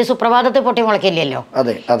 കാരണം ഇതൊരു സുപ്രഭാതത്തിൽ പൊട്ടി മുളയ്ക്കില്ലല്ലോ.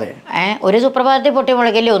 അതെ അതെ, ഒരു സുപ്രഭാതത്തിൽ പൊട്ടി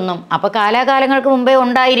മുളയ്ക്കില്ല ഒന്നും. അപ്പോൾ കാലാകാലങ്ങൾക്ക് മുമ്പേ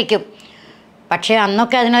ഉണ്ടായിരിക്കും. പക്ഷേ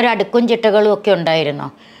അന്നൊക്കെ അതിനൊരു അടുക്കും ചിട്ടകളും ഒക്കെ ഉണ്ടായിരുന്നു.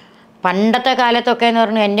 പണ്ടത്തെ കാലത്തൊക്കെ എന്ന്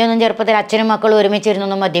പറഞ്ഞു എൻ്റെ ഒന്നും ചെറുപ്പത്തിൽ അച്ഛനും മക്കളും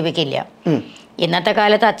ഒരുമിച്ചിരുന്നൊന്നും മദ്യപിക്കില്ല. ഇന്നത്തെ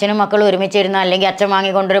കാലത്ത് അച്ഛനും മക്കളും ഒരുമിച്ചിരുന്ന, അല്ലെങ്കിൽ അച്ഛൻ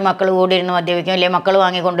വാങ്ങിക്കൊണ്ടൊരു മക്കൾ കൂടി ഇരുന്ന് മദ്യപിക്കും, അല്ലെങ്കിൽ മക്കൾ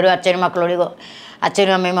വാങ്ങിക്കൊണ്ടൊരു അച്ഛനും മക്കളോട്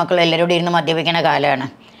അച്ഛനും അമ്മയും മക്കളും എല്ലാവരോടും ഇരുന്ന് മദ്യപിക്കുന്ന കാലമാണ്.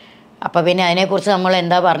 അപ്പോൾ പിന്നെ അതിനെക്കുറിച്ച് നമ്മൾ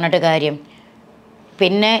എന്താ പറഞ്ഞിട്ട് കാര്യം?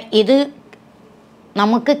 പിന്നെ ഇത്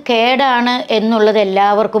നമുക്ക് കേടാണ് എന്നുള്ളത്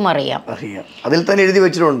എല്ലാവർക്കും അറിയാം. അതിൽ തന്നെ എഴുതി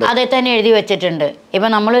വെച്ചിട്ടുണ്ട്. അതിൽ തന്നെ എഴുതി വെച്ചിട്ടുണ്ട്. ഇപ്പം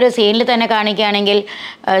നമ്മളൊരു സീനിൽ തന്നെ കാണിക്കുകയാണെങ്കിൽ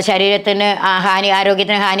ശരീരത്തിന്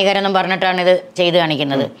ആരോഗ്യത്തിന് ഹാനികരം എന്നും പറഞ്ഞിട്ടാണ് ഇത് ചെയ്ത്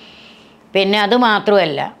കാണിക്കുന്നത്. പിന്നെ അത്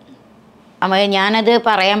മാത്രമല്ല, ഞാനത്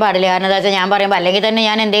പറയാൻ പാടില്ല. കാരണം എന്താ വെച്ചാൽ ഞാൻ പറയുമ്പോൾ അല്ലെങ്കിൽ തന്നെ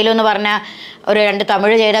ഞാൻ എന്തെങ്കിലും ഒന്ന് പറഞ്ഞാൽ ഒരു 2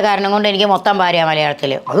 തമിഴ് ചെയ്ത കാരണം കൊണ്ട് എനിക്ക് മൊത്തം പാരാ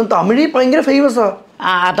മലയാളത്തിൽ. അതും തമിഴ് ഭയങ്കര ഫേമസാ.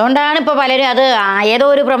 അതുകൊണ്ടാണ് ഇപ്പോൾ പലരും അത് ഏതോ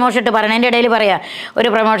ഒരു പ്രൊമോഷൻ ഇട്ട് പറഞ്ഞതിൻ്റെ ഇടയിൽ പറയാം, ഒരു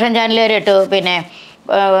പ്രൊമോഷൻ ചാനൽ വരെ ഇട്ടു. പിന്നെ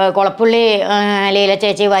കുളപ്പുള്ളി ലീല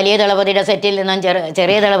ചേച്ചി വലിയ ദളപതിയുടെ സെറ്റിൽ നിന്നും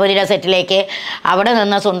ചെറിയ ദളപതിയുടെ സെറ്റിലേക്ക്, അവിടെ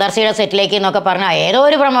നിന്ന് സുന്ദർസിയുടെ സെറ്റിലേക്ക് എന്നൊക്കെ പറഞ്ഞാൽ ഏതോ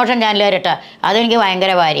ഒരു പ്രൊമോഷൻ ചാനൽ വരെ ഇട്ടാൽ അതെനിക്ക്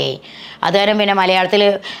ഭയങ്കര ഭാര്യയായി. അതുകാരം പിന്നെ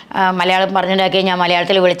മലയാളം പറഞ്ഞിട്ടാക്കി ഞാൻ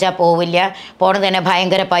മലയാളത്തിൽ വിളിച്ചാൽ പോവില്ല, പോണത് തന്നെ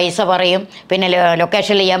ഭയങ്കര പൈസ പറയും, പിന്നെ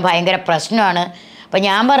ലൊക്കേഷനിൽ ചെയ്യാൻ ഭയങ്കര പ്രശ്നമാണ്. അപ്പം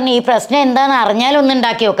ഞാൻ പറഞ്ഞു ഈ പ്രശ്നം എന്താണെന്ന് അറിഞ്ഞാലൊന്നും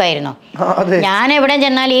ഉണ്ടാക്കി വെക്കായിരുന്നു. ഞാൻ എവിടെ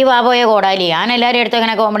ചെന്നാൽ ഈ വാപോയ കോടാലി, ഞാൻ എല്ലാവരും അടുത്ത്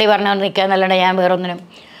അങ്ങനെ കോമഡി പറഞ്ഞുകൊണ്ട് നിൽക്കാന്നല്ലാണ്ട് ഞാൻ വേറൊന്നിനും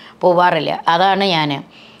പോവാറില്ല. അതാണ് ഞാൻ.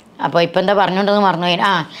 അപ്പോൾ ഇപ്പം എന്താ പറഞ്ഞുകൊണ്ടെന്ന് മറന്നു.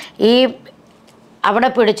 ഈ അവിടെ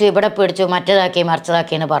പിടിച്ചു ഇവിടെ പിടിച്ചു മറ്റേതാക്കി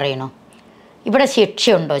മറിച്ചതാക്കി എന്ന് പറയുന്നു. ഇവിടെ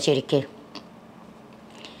ശിക്ഷയുണ്ടോ ശരിക്ക്?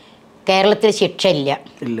 കേരളത്തിൽ ശിക്ഷ ഇല്ല.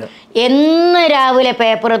 എന്ന് രാവിലെ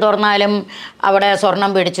പേപ്പർ തുറന്നാലും അവിടെ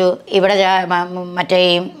സ്വർണം പിടിച്ചു, ഇവിടെ മറ്റേ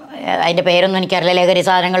അതിൻ്റെ പേരൊന്നും എനിക്കറിയില്ല, ലഹരി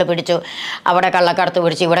സാധനങ്ങൾ പിടിച്ചു, അവിടെ കള്ളക്കടത്ത്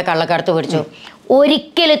പിടിച്ചു, ഇവിടെ കള്ളക്കടത്ത് പിടിച്ചു.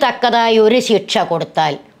 ഒരിക്കൽ തക്കതായി ഒരു ശിക്ഷ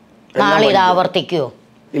കൊടുത്താൽ നാളെ ഇത് ആവർത്തിക്കുമോ?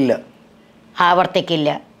 ഇല്ല, ആവർത്തിക്കില്ല.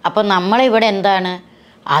 അപ്പം നമ്മളിവിടെ എന്താണ്,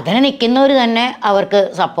 അതിന് നിൽക്കുന്നവർ തന്നെ അവർക്ക്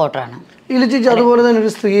സപ്പോർട്ടാണ്. അതുപോലെ തന്നെ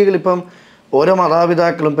ഒരു സ്ത്രീകൾ ഇപ്പം ഓരോ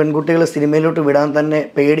മാതാപിതാക്കളും പെൺകുട്ടികളെ സിനിമയിലോട്ട് വിടാൻ തന്നെ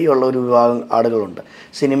പേടിയുള്ള ഒരു വിഭാഗം ആളുകളുണ്ട്.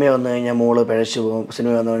 സിനിമ വന്നു കഴിഞ്ഞാൽ മോള് പിഴച്ചു പോകും,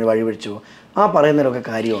 സിനിമ വന്നു കഴിഞ്ഞാൽ വഴി പിടിച്ചു പോകും. ആ പറയുന്നതിലൊക്കെ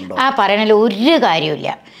കാര്യമുണ്ടോ? ആ പറയണതിൽ ഒരു കാര്യമില്ല.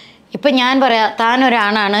 ഇപ്പം ഞാൻ പറയാം,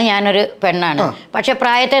 താനൊരാണാണ്, ഞാനൊരു പെണ്ണാണ്. പക്ഷെ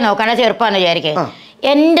പ്രായത്തെ നോക്കാണ്ട് ചെറുപ്പമാണെന്ന് വിചാരിക്കുക.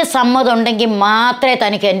 എൻ്റെ സമ്മതം ഉണ്ടെങ്കിൽ മാത്രമേ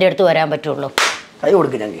തനിക്ക് എൻ്റെ അടുത്ത് വരാൻ പറ്റുള്ളൂ. കൈ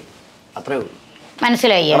കൊടുക്കും, അത്രേ ഉള്ളൂ.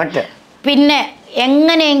 മനസ്സിലായി? പിന്നെ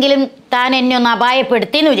എങ്ങനെയെങ്കിലും താൻ എന്നെ ഒന്ന്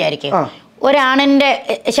അപായപ്പെടുത്തിയെന്ന് വിചാരിക്കും. ഒരാണിൻ്റെ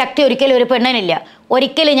ശക്തി ഒരിക്കലും ഒരു പെണ്ണിനില്ല.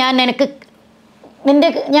 ഒരിക്കലും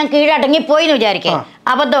ഞാൻ കീഴടങ്ങിപ്പോയി എന്ന് വിചാരിക്കേ,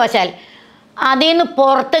 അബദ്ധവശാൽ അതിൽ നിന്ന്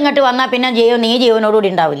പുറത്തിങ്ങോട്ട് വന്നാൽ പിന്നെ നീ ജീവനോടുകൂടി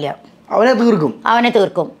ഉണ്ടാവില്ല. അവനെ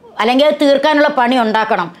തീർക്കും. അല്ലെങ്കിൽ അത് തീർക്കാനുള്ള പണി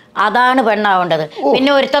ഉണ്ടാക്കണം. അതാണ് പെണ്ണാവേണ്ടത്.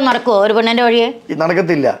 പിന്നെ ഒരുത്തം നടക്കുമോ ഒരു പെണ്ണിന്റെ വഴിയെ?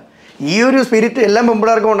 നടക്കത്തില്ല. ഈ ഒരു സ്പിരിറ്റ് എല്ലാ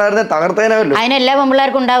പെൺപിള്ളേർക്കും ഉണ്ടായിരുന്ന തകർത്തേനല്ലോ. അതിനെല്ലാ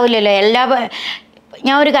പെൺപിള്ളേർക്കും ഉണ്ടാവില്ലല്ലോ.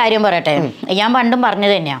 ഞാൻ ഒരു കാര്യം പറയട്ടെ, ഞാൻ പണ്ടും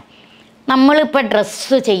പറഞ്ഞത് തന്നെയാ, നമ്മളിപ്പോൾ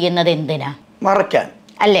ഡ്രസ്സ് ചെയ്യുന്നത് എന്തിനാ? മറയ്ക്കാൻ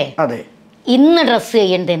അല്ലേ? അതെ. ഇന്ന് ഡ്രസ്സ്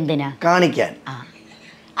ചെയ്യുന്നത് എന്തിനാ? കാണിക്കാൻ.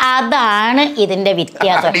 അതാണ് ഇതിന്റെ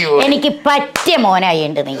വ്യത്യാസം. എനിക്ക് പറ്റിയ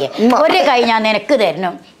മോനായിണ്ട് നീ. ഒരു കൈ ഞാൻ നിനക്ക്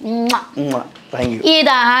തരണം.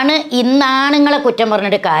 ഇതാണ്. ഇന്നാണുങ്ങളെ കുറ്റം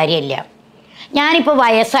പറഞ്ഞിട്ട് കാര്യമില്ല. ഞാനിപ്പോൾ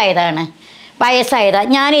വയസ്സായതാ,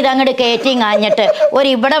 ഞാനിതങ്ങോട്ട് കയറ്റി കാഞ്ഞിട്ട് ഒരു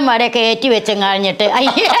ഇവിടം വരെ കയറ്റി വെച്ചും കാഞ്ഞിട്ട്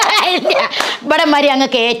ഇവിടം വരെ അങ്ങ്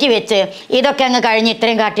കയറ്റി വെച്ച് ഇതൊക്കെ അങ്ങ് കഴിഞ്ഞ്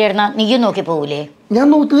ഇത്രയും കാട്ടിയിടുന്ന നീയും നോക്കി പോകൂലേ? ഞാൻ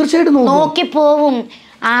തീർച്ചയായിട്ടും നോക്കി പോവും.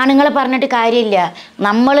 ആണുങ്ങളെ പറഞ്ഞിട്ട് കാര്യമില്ല.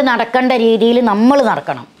 നമ്മൾ നടക്കേണ്ട രീതിയിൽ നമ്മൾ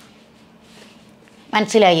നടക്കണം.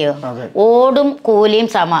 മനസ്സിലായോ? ഓടും കൂലിയും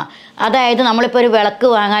സമ. അതായത് നമ്മളിപ്പോൾ ഒരു വിളക്ക്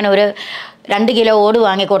വാങ്ങാൻ ഒരു 2 കിലോ ഓട്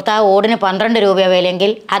വാങ്ങിക്കൊടുത്താൽ ആ ഓടിന് 12 രൂപ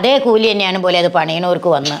വിലയെങ്കിൽ അതേ കൂലി തന്നെയാണ് പോലെ അത് പണിയണവർക്ക്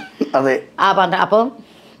വന്ന് ആ 12. അപ്പം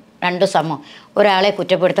 2 സമം. ഒരാളെ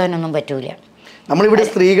കുറ്റപ്പെടുത്താനൊന്നും പറ്റൂല. നമ്മളിവിടെ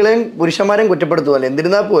സ്ത്രീകളെയും പുരുഷന്മാരെയും കുറ്റപ്പെടുത്തുമല്ലോ.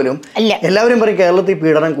 എന്നിരുന്നാൽ പോലും എല്ലാവരും പറയും കേരളത്തിൽ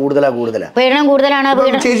പീഡനം കൂടുതലാണ്.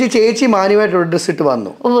 ചേച്ചി മാന്യമായിട്ടുള്ള ഡ്രസ് ഇട്ട്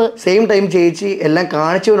വന്നു, സെയിം ടൈം ചേച്ചി എല്ലാം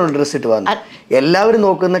കാണിച്ചുകൊണ്ടുള്ള ഡ്രസ് ഇട്ട് വന്നു. എല്ലാവരും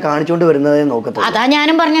കാണിച്ചുകൊണ്ട് വരുന്നതേ നോക്കത്തുള്ളൂ. അതാ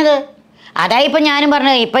ഞാനും പറഞ്ഞത്.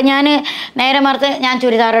 ഇപ്പം ഞാൻ നേരെ മറിച്ച് ഞാൻ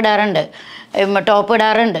ചുരിദാർ ഇടാറുണ്ട്, ടോപ്പ്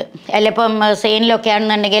ഇടാറുണ്ട്. അല്ല ഇപ്പം സീനിലൊക്കെ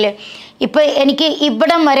ആണെന്നുണ്ടെങ്കിൽ ഇപ്പം എനിക്ക്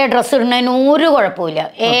ഇവിടം വരെ ഡ്രസ്സ് ഇടുന്നതിന് ഒരു കുഴപ്പമില്ല.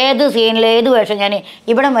 ഏത് സീനിൽ ഏത് വേഷം ഞാൻ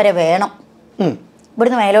ഇവിടം വരെ വേണം.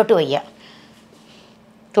 ഇവിടുന്ന് മേലോട്ട് വയ്യ,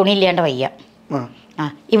 തുണിയില്ലാണ്ട് വയ്യ.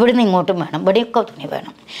 ഇവിടുന്ന് ഇങ്ങോട്ടും വേണം, ഇവിടെയൊക്കെ തുണി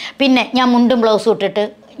വേണം. പിന്നെ ഞാൻ മുണ്ടും ബ്ലൗസും ഇട്ടിട്ട്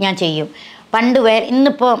ഞാൻ ചെയ്യും. പണ്ട്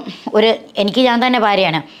ഇന്നിപ്പോൾ എനിക്ക് ഞാൻ തന്നെ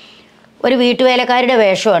ഭാര്യയാണ്, ഒരു വീട്ടുവേലക്കാരുടെ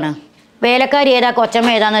വേഷമാണ്. വേലക്കാരി ഏതാ കൊച്ചമ്മ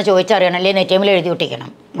ഏതാന്ന് ചോദിച്ചറിയണം, അല്ലേ നെറ്റേമിൽ എഴുതി ഒട്ടിക്കണം.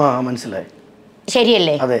 മനസ്സിലായി?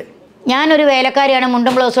 ശരിയല്ലേ? ഞാനൊരു വേലക്കാരിയാണ്,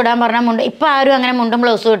 മുണ്ടും ബ്ലൗസ് ഇടാൻ പറഞ്ഞാൽ ഇപ്പം ആരും അങ്ങനെ മുണ്ടും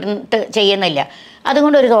ബ്ലൗസും ഇട്ടിട്ട് ചെയ്യുന്നില്ല.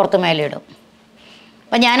 അതുകൊണ്ട് ഒരു തോർത്ത് മേലെ ഇടും.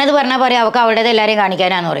 അപ്പം ഞാനത് പറഞ്ഞാൽ പറയാം അവൾക്ക് അവളുടേത് എല്ലാവരെയും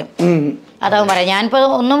കാണിക്കാനാന്ന് പറയും. അതാവും പറയാം.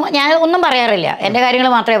 ഞാൻ ഒന്നും പറയാറില്ല, എൻ്റെ കാര്യങ്ങൾ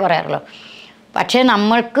മാത്രമേ പറയാറുള്ളൂ. പക്ഷേ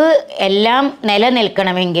നമ്മൾക്ക് എല്ലാം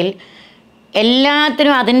നിലനിൽക്കണമെങ്കിൽ,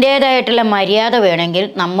 എല്ലാത്തിനും അതിൻ്റേതായിട്ടുള്ള മര്യാദ വേണമെങ്കിൽ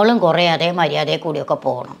നമ്മളും കുറേ അതേ മര്യാദയെ കൂടിയൊക്കെ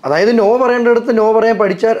പോകണം. അതായത് നോ പറയേണ്ടടുത്ത് നോ പറയാൻ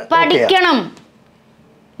പഠിക്കണം.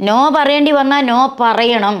 നോ പറയേണ്ടി വന്നാൽ നോ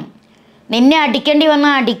പറയണം. നിന്നെ അടിക്കേണ്ടി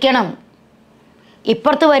വന്നാൽ അടിക്കണം.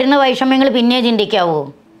 ഇപ്പുറത്ത് വരുന്ന വൈഷമ്യങ്ങൾ പിന്നെ ചിന്തിക്കാവൂ?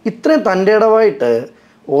 ഇത്രയും തൻ്റെ ഇടവായിട്ട്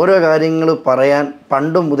ഓരോ കാര്യങ്ങൾ പറയാൻ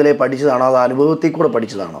പണ്ടും മുതലേ പഠിച്ചതാണോ, അത് അനുഭവത്തിൽ കൂടെ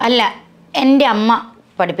പഠിച്ചതാണോ? അല്ല, എൻ്റെ അമ്മ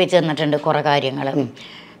പഠിപ്പിച്ചു തന്നിട്ടുണ്ട് കുറേ കാര്യങ്ങൾ.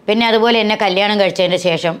 പിന്നെ അതുപോലെ എന്നെ കല്യാണം കഴിച്ചതിൻ്റെ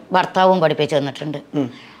ശേഷം ഭർത്താവും പഠിപ്പിച്ചു തന്നിട്ടുണ്ട്.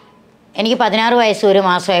 എനിക്ക് 16 വയസ്സ് 1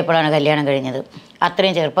 മാസമായപ്പോഴാണ് കല്യാണം കഴിഞ്ഞത്.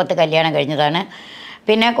 അത്രയും ചെറുപ്പത്തിൽ കല്യാണം കഴിഞ്ഞതാണ്.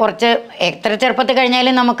 പിന്നെ എത്ര ചെറുപ്പത്തിൽ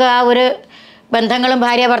കഴിഞ്ഞാലും നമുക്ക് ആ ഒരു ബന്ധങ്ങളും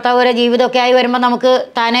ഭാര്യ ഭർത്താവ് ഒരു ജീവിതമൊക്കെ ആയി വരുമ്പോൾ നമുക്ക്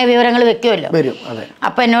താനേ വിവരങ്ങൾ വെക്കുമല്ലോ.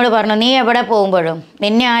 അപ്പം എന്നോട് പറഞ്ഞു, നീ എവിടെ പോകുമ്പോഴും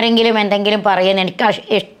നിന്നെ ആരെങ്കിലും എന്തെങ്കിലും പറയുന്ന എനിക്ക്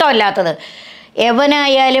ഇഷ്ടമല്ലാത്തത്,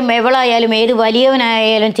 എവനായാലും എവളായാലും ഏത്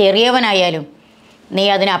വലിയവനായാലും ചെറിയവനായാലും നീ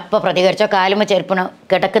അതിനപ്പം പ്രതികരിച്ചോ, കാലുമ ചെരുപ്പിന്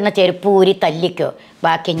കിടക്കുന്ന ചെരുപ്പ് ഊരി തല്ലിക്കോ,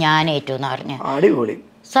 ബാക്കി ഞാൻ ഏറ്റു എന്ന് പറഞ്ഞു. അടിപൊളി.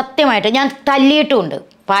 സത്യമായിട്ട് ഞാൻ തല്ലിയിട്ടുമുണ്ട്.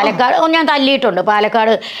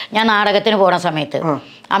 പാലക്കാട് ഞാൻ നാടകത്തിന് പോണ സമയത്ത്,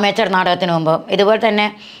 അമേച്ചർ നാടകത്തിന് പോകുമ്പോൾ ഇതുപോലെ തന്നെ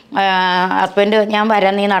ഹസ്ബൻഡ് ഞാൻ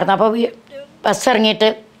വരാൻ നീ നടന്നപ്പോൾ ബസ് ഇറങ്ങിയിട്ട്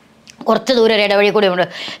കുറച്ച് ദൂരം ഒരു ഇടവഴി കൂടി ഉണ്ട്.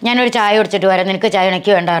 ഞാനൊരു ചായ കുടിച്ചിട്ട് വരാം, നിനക്ക് ചായ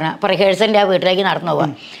എനിക്ക് വേണ്ട പറഞ്ഞു. അപ്പോൾ റിഹേഴ്സലിൻ്റെ ആ വീട്ടിലേക്ക് നടന്നു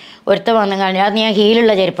പോവാം. ഒരുത്തം വന്നു കഴിഞ്ഞാൽ അത് ഞാൻ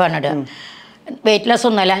ഹീലുള്ള ചെരുപ്പാണ് ഇടുക, വെയ്റ്റ്ലെസ്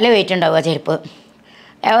ഒന്നുമല്ല, അല്ല വെയിറ്റ് ഉണ്ടാവുക ചെരുപ്പ്.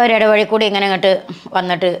 ഒരിടവഴി കൂടി ഇങ്ങനെ ഇങ്ങോട്ട്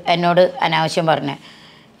വന്നിട്ട് എന്നോട് അനാവശ്യം പറഞ്ഞു.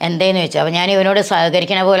 എന്തേന്ന് ചോദിച്ചു. അപ്പോൾ ഞാൻ ഇവനോട്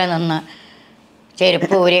സഹകരിക്കണ പോലെ നിന്ന്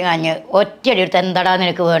ചെരുപ്പ് ഊരി കാഞ്ഞ് ഒറ്റയടി എടുത്ത് എന്താടാ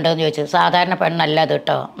നിനക്ക് വേണ്ടതെന്ന് ചോദിച്ചു. സാധാരണ പെണ്ണല്ല അത്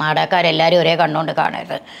കേട്ടോ, നാടകക്കാരെല്ലാവരും ഒരേ കണ്ണുകൊണ്ട്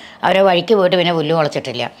കാണരുത്. അവരെ വഴിക്ക് പോയിട്ട് പിന്നെ പുല്ല്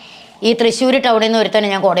മുളച്ചിട്ടില്ല. ഈ തൃശ്ശൂർ ടൗണിൽ നിന്ന് ഒരുത്തന്നെ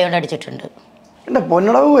ഞാൻ കൊടയോണ്ട് അടിച്ചിട്ടുണ്ട്.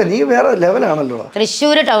 നീ വേറെ ലെവലാണല്ലോ.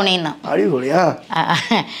 തൃശ്ശൂർ ടൗണിൽ നിന്ന്.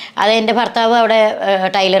 അത് എൻ്റെ ഭർത്താവ് അവിടെ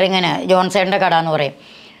ടൈലറിങ്ങിന് ജോൺസേൻ്റെ കട എന്ന് പറയും.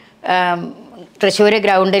 തൃശ്ശൂർ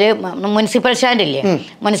ഗ്രൗണ്ടിൽ മുനിസിപ്പൽ സ്റ്റാൻഡില്ലേ,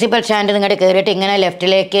 മുനിസിപ്പൽ സ്റ്റാൻഡ് നിങ്ങോട്ട് കയറിയിട്ട് ഇങ്ങനെ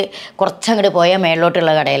ലെഫ്റ്റിലേക്ക് കുറച്ചങ്ങോട്ട് പോയാൽ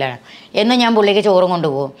മേളിലോട്ടുള്ള കടയിലാണ്. എന്നും ഞാൻ പുള്ളിക്ക് ചോറും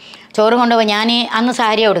കൊണ്ടുപോകും. ചോറും കൊണ്ടുപോകും. ഞാൻ അന്ന്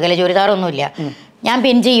സാരിയാണ് കൊടുക്കല്ലേ, ചുരിദാറൊന്നുമില്ല, ഞാൻ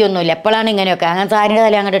പിൻ ചെയ്യൊന്നുമില്ല. എപ്പോഴാണ് ഇങ്ങനെയൊക്കെ അങ്ങനെ സാരിയുടെ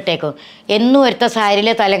തല അങ്ങോട്ട് ഇട്ടേക്കും. എന്നും ഒരുത്ത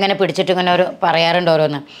സാരിയിലെ തല ഇങ്ങനെ പിടിച്ചിട്ട് ഇങ്ങനെ ഒരു പറയാറുണ്ട്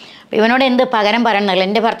ഓരോന്ന്. ഇവനോട് എന്ത് പകരം പറയണമെന്നില്ല.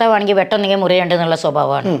 എൻ്റെ ഭർത്താവാണെങ്കിൽ വെട്ടൊന്നെങ്കിൽ മുറിയുണ്ടെന്നുള്ള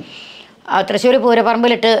സ്വഭാവമാണ്. തൃശ്ശൂർ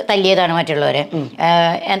പൂരപ്പറമ്പിലിട്ട് തല്ലിയതാണ് മറ്റുള്ളവരെ.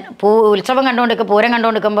 ഉത്സവം കണ്ടുകൊണ്ടിരിക്കുക, പൂരം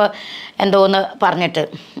കണ്ടുകൊണ്ടിരിക്കുമ്പോൾ എന്തോന്ന് പറഞ്ഞിട്ട്.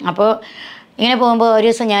 അപ്പോൾ ഇങ്ങനെ പോകുമ്പോൾ ഒരു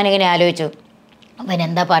ദിവസം ഞാനിങ്ങനെ ആലോചിച്ചു, അവൻ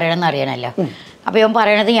എന്താ പറയണമെന്ന് അറിയണമല്ലോ. അപ്പോൾ ഇവൻ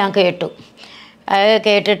പറയണത് ഞാൻ കേട്ടു.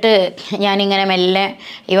 കേട്ടിട്ട് ഞാനിങ്ങനെ മെല്ലെ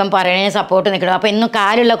ഇവൻ പറയണതിന് സപ്പോർട്ട് നിൽക്കണം. അപ്പോൾ ഇന്നും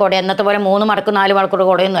കാലുള്ള കുട, എന്നത്തെ പോലെ 3 മടക്കും 4 മടക്കൂടെ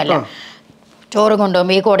കുടയൊന്നും അല്ല. ചോറും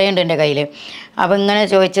കൊണ്ടുപോകുമ്പോൾ ഈ കുടയുണ്ട് എൻ്റെ കയ്യിൽ. അപ്പോൾ ഇങ്ങനെ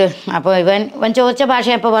ചോദിച്ച്, അപ്പോൾ ഇവൻ ചോദിച്ച ഭാഷ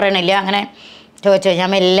ഇപ്പോൾ പറയണില്ല. അങ്ങനെ ചോദിച്ചു. ഞാൻ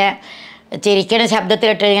മെല്ലെ ചിരിക്കണ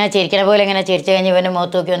ശബ്ദത്തിലിട്ട് ഇങ്ങനെ ചിരിക്കണ പോലെ ഇങ്ങനെ ചിരിച്ച് കഴിഞ്ഞ് ഇവൻ്റെ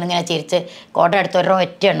മുഖത്ത് നോക്കി ഒന്ന് ഇങ്ങനെ ചിരിച്ച് കോട്ട എടുത്ത്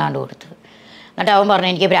ഒറ്റ എണ്ണാണ്ട് കൊടുത്തു. എന്നിട്ട് അവൻ പറഞ്ഞു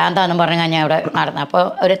എനിക്ക് ഭ്രാന്താണെന്നും പറഞ്ഞു ഞാൻ അവിടെ നടന്നു. അപ്പോൾ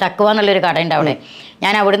ഒരു തക്കുവ എന്നുള്ളൊരു കടയുണ്ട് അവിടെ.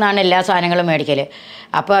 ഞാൻ അവിടെ നിന്നാണ് എല്ലാ സാധനങ്ങളും മേടിക്കൽ.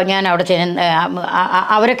 അപ്പോൾ ഞാൻ അവിടെ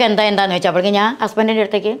അവരൊക്കെ എന്താണെന്ന് ചോദിച്ചാൽ അപ്പോഴേക്കും ഞാൻ ഹസ്ബൻഡിൻ്റെ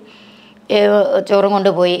അടുത്തേക്ക് ചോറും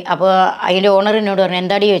കൊണ്ടുപോയി. അപ്പോൾ അതിൻ്റെ ഓണറിനോട് പറഞ്ഞു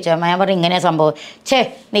എന്താടി ചോദിച്ചാൽ ഞാൻ പറഞ്ഞു ഇങ്ങനെ സംഭവം.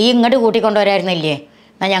 നീ ഇങ്ങോട്ട് കൂട്ടിക്കൊണ്ടുവരായിരുന്നില്ലേ,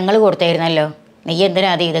 എന്നാൽ ഞങ്ങൾ കൊടുത്തായിരുന്നല്ലോ, നീ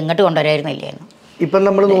എന്തിനാ അത് ഇത് ഇങ്ങോട്ട് കൊണ്ടുവരായിരുന്നില്ലേ. ഇപ്പം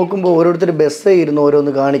നമ്മൾ നോക്കുമ്പോൾ ഓരോരുത്തർ ബസ് ഇരുന്ന്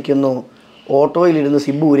ഓരോന്ന് കാണിക്കുന്നു, ഓട്ടോയിലിരുന്ന്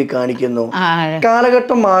സിബ് ഊരി കാണിക്കുന്നു.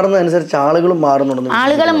 കാലഘട്ടം മാറുന്നതനുസരിച്ച് ആളുകളും മാറുന്നുണ്ട്.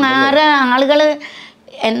 ആളുകൾ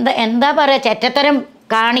എന്താ പറയുക, ചെറ്റത്തരം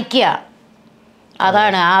കാണിക്കുക.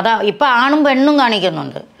 അതാ ഇപ്പം ആണും പെണ്ണും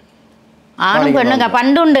കാണിക്കുന്നുണ്ട്. ആണും പെണ്ണും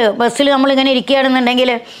പണ്ടുണ്ട് ബസ്സിൽ നമ്മളിങ്ങനെ ഇരിക്കുകയാണെന്നുണ്ടെങ്കിൽ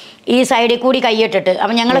ഈ സൈഡിൽ കൂടി കൈയിട്ടിട്ട്,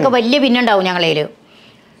 അപ്പം ഞങ്ങളൊക്കെ വലിയ പിന്നുണ്ടാവും, ഞങ്ങളതിൽ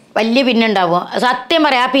വലിയ പിന്നുണ്ടാവും. സത്യം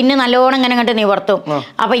പറയാം, ആ പിന്ന് നല്ലോണം ഇങ്ങനെ ഇങ്ങോട്ട് നിവർത്തും.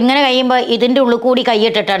 അപ്പം ഇങ്ങനെ കഴിയുമ്പോൾ ഇതിൻ്റെ ഉള്ളിൽ കൂടി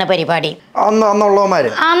കൈയിട്ടിട്ടാണ് പരിപാടി.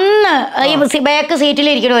 അന്ന് ഈ ബാക്ക് സീറ്റിൽ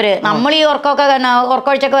ഇരിക്കണവര്, നമ്മൾ ഈ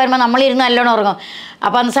ഉറക്കൊഴിച്ചൊക്കെ വരുമ്പോൾ നമ്മളിരുന്ന് നല്ലോണം ഉറങ്ങും.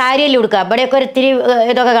 അപ്പം അന്ന് സാരിയല്ലേ കൊടുക്കുക, അവിടെയൊക്കെ ഒരിത്തിരി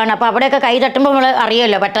ഇതൊക്കെ കാണും. അപ്പം അവിടെയൊക്കെ കൈ തട്ടുമ്പോൾ നമ്മൾ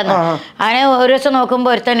അറിയുമല്ലോ പെട്ടെന്ന്. അങ്ങനെ ഒരു ദിവസം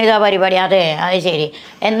നോക്കുമ്പോൾ ഒരുത്തന്നെ ഇതാ പരിപാടി. അതെ അത് ശരി,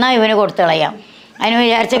 എന്നാൽ ഇവന് കൊടുത്തു കളയാം. അതിന്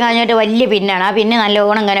വിചാരിച്ച് കഴിഞ്ഞിട്ട് വലിയ പിന്നാണ്. ആ പിന്നെ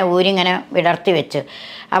നല്ലോണം ഇങ്ങനെ ഊരി ഇങ്ങനെ വിടർത്തി വെച്ച്.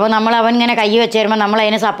 അപ്പോൾ അവൻ ഇങ്ങനെ കൈ വെച്ച് തരുമ്പോൾ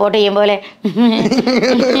നമ്മളതിനെ സപ്പോർട്ട് ചെയ്യും പോലെ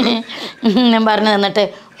പറഞ്ഞ് നിന്നിട്ട്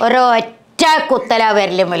ഒരൊറ്റ കുത്തല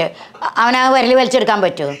വിരലുമ്മൽ. അവനാ വിരൽ വലിച്ചെടുക്കാൻ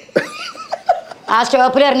പറ്റുമോ? ആ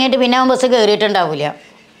സ്റ്റോപ്പിൽ ഇറങ്ങിയിട്ട് പിന്നെ അവൻ ബസ് കയറിയിട്ടുണ്ടാവില്ല.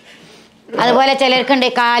 അതുപോലെ ചിലർക്കുണ്ട്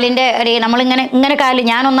കാലിൻ്റെ നമ്മളിങ്ങനെ കാല്,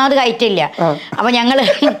 ഞാൻ ഒന്നാമത് കയറ്റില്ല. അപ്പോൾ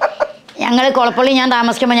ഞങ്ങൾ കുളപ്പള്ളി ഞാൻ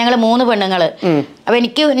താമസിക്കുമ്പോൾ ഞങ്ങൾ 3 പെണ്ണുങ്ങൾ. അപ്പോൾ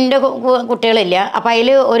എനിക്ക് എൻ്റെ കുട്ടികളില്ല. അപ്പോൾ അതിൽ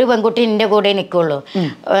ഒരു പെൺകുട്ടി എൻ്റെ കൂടെ നിൽക്കുള്ളൂ.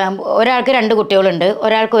 ഒരാൾക്ക് 2 കുട്ടികളുണ്ട്,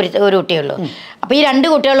 ഒരാൾക്ക് ഒരു കുട്ടിയുള്ളൂ. അപ്പോൾ ഈ 2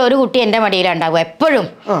 കുട്ടികളിൽ ഒരു കുട്ടി എൻ്റെ മടിയിലുണ്ടാവും എപ്പോഴും.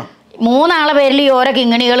 3 ആളെ പേരിൽ ഈ ഓരോ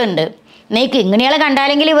കിങ്ങിണികളുണ്ട്. നീ കിങ്ങിണികളെ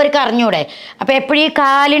കണ്ടാലെങ്കിൽ ഇവർക്ക് അറിഞ്ഞൂടെ. അപ്പോൾ എപ്പോഴും ഈ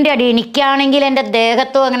കാലിൻ്റെ അടി, എനിക്കാണെങ്കിൽ എൻ്റെ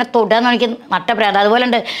ദേഹത്തോ അങ്ങനെ തൊടാന്ന് എനിക്ക് നട്ടപ്രാന്ത്. അതുപോലെ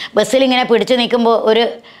ഉണ്ട് ബസ്സിൽ ഇങ്ങനെ പിടിച്ച് നിൽക്കുമ്പോൾ ഒരു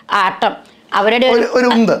ആട്ടം, അവരുടെ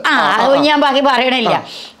അത് ഞാൻ ബാക്കി പറയണില്ല,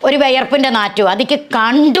 ഒരു വിയർപ്പിൻ്റെ നാറ്റവും അതിക്ക്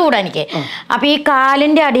കണ്ടുകൂടാ എനിക്ക്. അപ്പോൾ ഈ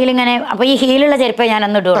കാലിൻ്റെ അടിയിൽ ഇങ്ങനെ, അപ്പോൾ ഈ ഹീലുള്ള ചെരുപ്പേ ഞാൻ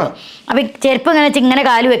അന്ന് ഇടുള്ളൂ. അപ്പോൾ ഈ ചെരുപ്പ് ഇങ്ങനെ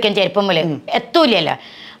കാല് വെക്കും, ചെരുപ്പമ്മൽ എത്തൂല്ലല്ലോ.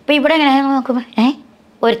 അപ്പോൾ ഇവിടെ ഇങ്ങനെ നോക്കുമ്പോൾ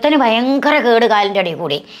ഒരുത്തന് ഭയങ്കര കേട് കാലിൻ്റെ അടിയിൽ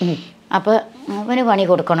കൂടി. അപ്പോൾ അവന് പണി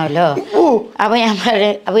കൊടുക്കണമല്ലോ. അപ്പോൾ ഞാൻ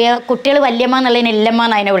പറയും, അപ്പോൾ കുട്ടികൾ വല്യമ്മ എന്നുള്ളതിന് ഇല്ലമ്മ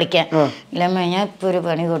എന്ന് അതിനെ വിളിക്കാൻ. ഇല്ലമ്മ ഞാൻ ഇപ്പോൾ ഒരു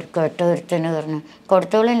പണി കൊടുക്കട്ടോ ഒരുത്തന് പറഞ്ഞു.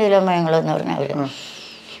 കൊടുത്തോളം ഇല്ലമ്മ ഞങ്ങളെന്ന് പറഞ്ഞു. അവർ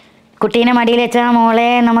കുട്ടീനെ മടിയിൽ വെച്ചാൽ മോളെ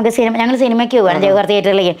നമുക്ക് ഞങ്ങൾ സിനിമയ്ക്ക് പോവാണ് ജവഹർ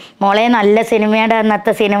തിയേറ്ററിലേക്ക്. മോളെ നല്ല സിനിമയുടെ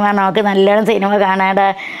അന്നത്തെ സിനിമ, നമുക്ക് നല്ലോണം സിനിമ കാണാടാ.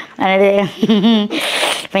 അതായത്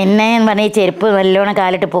പിന്നെ പറഞ്ഞ ഈ ചെരുപ്പ് നല്ലോണം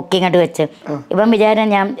കാലിട്ട് പൊക്കി ഇങ്ങോട്ട് വെച്ച്. ഇപ്പം വിചാരം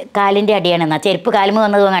ഞാൻ കാലിൻ്റെ അടിയാണെന്നാ, ചെരുപ്പ് കാലുമ്പോൾ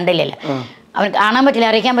വന്നത് കണ്ടില്ലല്ലോ. അവൻ കാണാൻ പറ്റില്ല,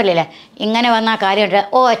 അറിയിക്കാൻ പറ്റില്ല. ഇങ്ങനെ വന്നാൽ കാലിട്ട്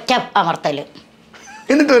ഒറ്റ അമർത്തൽ,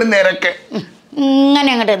 എന്നിട്ട് ഒരു നിരക്ക് ഇങ്ങനെ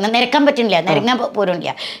അങ്ങോട്ട് നിരക്കാൻ പറ്റുന്നില്ല, നിരങ്ങാൻ പോലും ഇല്ല.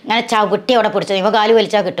 ഇങ്ങനെ ചവിട്ടി അവിടെ പിടിച്ചത്. ഇവ കാല്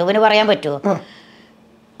വലിച്ചാൽ കിട്ടും. ഇവന് പറയാൻ പറ്റുമോ?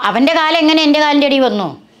 അവൻ്റെ കാലം എങ്ങനെ എൻ്റെ കാലിൻ്റെ അടി വന്നു?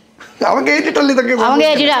 അവൻ കേട്ടിട്ട്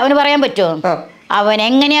അവന് പറയാൻ പറ്റുമോ? അവൻ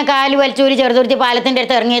എങ്ങനെയാ കാല് വലിച്ചൂരി ചെറുതുരുത്തി പാലത്തിൻ്റെ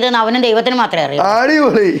അടുത്ത് ഇറങ്ങിയതെന്ന് അവനും ദൈവത്തിന് മാത്രമേ അറിയൂ.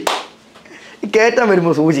 കേട്ടാൻ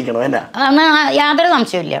വരുമ്പോൾ സൂക്ഷിക്കണം, അന്ന് യാതൊരു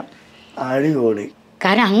സംശയമില്ല.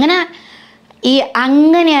 കാരണം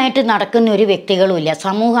അങ്ങനെയായിട്ട് നടക്കുന്ന ഒരു വ്യക്തികളും ഇല്ല.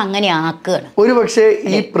 സമൂഹം അങ്ങനെ ആക്കുകയാണ്. ഒരു പക്ഷേ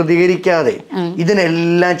ഈ പ്രതികരിക്കാതെ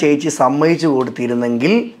ഇതിനെല്ലാം ചേച്ചി സമ്മതിച്ചു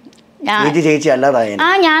കൊടുത്തിരുന്നെങ്കിൽ ചേച്ചി അല്ലാതായ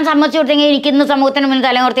ഞാൻ സമ്മതിച്ചു കൊടുത്തെങ്കിൽ എനിക്ക് ഇന്ന് സമൂഹത്തിന് മുന്നിൽ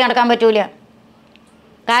തലമുറത്തി നടക്കാൻ പറ്റൂല.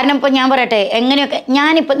 കാരണം ഇപ്പം ഞാൻ പറയട്ടെ എങ്ങനെയൊക്കെ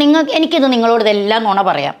ഞാനിപ്പോൾ എനിക്കിത് നിങ്ങളോട് ഇതെല്ലാം നുണ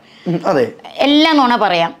പറയാം, അതെ, എല്ലാം നുണ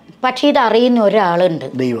പറയാം. പക്ഷേ ഇത് അറിയുന്ന ഒരാളുണ്ട്,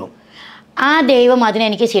 ദൈവം. ആ ദൈവം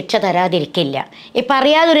അതിനെനിക്ക് ശിക്ഷ തരാതിരിക്കില്ല. ഇപ്പം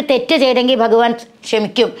അറിയാതെ ഒരു തെറ്റ് ചെയ്തെങ്കിൽ ഭഗവാൻ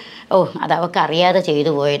ക്ഷമിക്കും. ഓ, അത് അവർക്ക് അറിയാതെ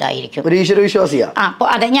ചെയ്തു പോയതായിരിക്കും. ഒരു ഈശ്വര വിശ്വാസിയാ. അപ്പോൾ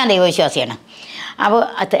അതെ, ഞാൻ ദൈവവിശ്വാസിയാണ്. അപ്പോൾ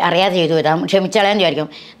അത് അറിയാതെ ചെയ്തു പോയതാ, ക്ഷമിച്ചാളെന്ന് വിചാരിക്കും.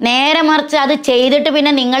 നേരെ മറിച്ച് അത് ചെയ്തിട്ട്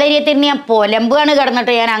പിന്നെ നിങ്ങളിരിയത്തിന് ഞാൻ പൊലമ്പാണ്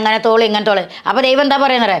കിടന്നിട്ട് ഞാൻ അങ്ങനെ തോള് ഇങ്ങനെ തോള്. അപ്പോൾ ദൈവം എന്താ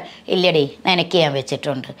പറയുന്നത്? ഇല്ലടി, നിനക്ക് ഞാൻ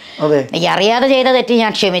വെച്ചിട്ടുണ്ട്, നീ അറിയാതെ ചെയ്ത തെറ്റ്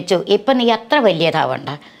ഞാൻ ക്ഷമിച്ചു, ഇപ്പം നീ അത്ര വലിയതാവണ്ട.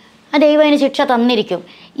 ആ ദൈവം അതിന് ശിക്ഷ തന്നിരിക്കും.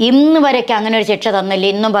 ഇന്ന് വരെയൊക്കെ അങ്ങനെ ഒരു ശിക്ഷ തന്നില്ല.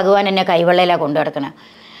 ഇന്നും ഭഗവാൻ എന്നെ കൈവെള്ളയിലാണ് കൊണ്ടു കിടക്കണം.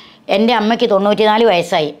 എൻ്റെ അമ്മയ്ക്ക് 94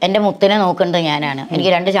 വയസ്സായി. എൻ്റെ മുത്തിനെ നോക്കുന്നത് ഞാനാണ്.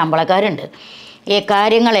 എനിക്ക് 2 ശമ്പളക്കാരുണ്ട്. ഈ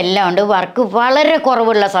കാര്യങ്ങളെല്ലാം ഉണ്ട്. വർക്ക് വളരെ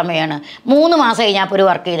കുറവുള്ള സമയമാണ്. 3 മാസമായി ഞാൻ ഇപ്പോൾ ഒരു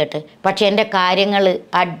വർക്ക് ചെയ്തിട്ട്. പക്ഷേ എൻ്റെ കാര്യങ്ങൾ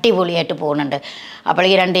അടിപൊളിയായിട്ട് പോകുന്നുണ്ട്. അപ്പോൾ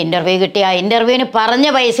ഈ 2 ഇൻ്റർവ്യൂ കിട്ടി. ആ ഇൻ്റർവ്യൂവിന് പറഞ്ഞ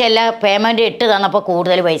പൈസയല്ല, പേയ്മെൻറ്റ് ഇട്ട് തന്നപ്പോൾ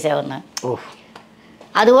കൂടുതൽ പൈസ വന്ന്.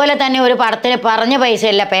 അതുപോലെ തന്നെ ഒരു പടത്തിന് പറഞ്ഞ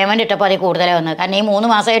പൈസയല്ല, പേയ്മെൻറ്റ് ഇട്ടപ്പോൾ അതിൽ കൂടുതലാണ് വന്നത്. കാരണം ഈ 3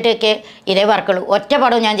 മാസമായിട്ടൊക്കെ ഇതേ വർക്കുള്ളൂ. ഒറ്റ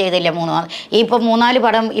പടവും ഞാൻ ചെയ്തില്ല 3 മാസം. ഇപ്പോൾ 3-4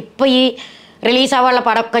 പടം ഇപ്പോൾ ഈ റിലീസാവാനുള്ള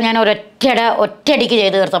പടമൊക്കെ ഞാൻ ഒറ്റയടിക്ക്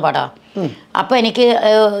ചെയ്ത് തീർത്ത പടമാണ്. അപ്പോൾ എനിക്ക്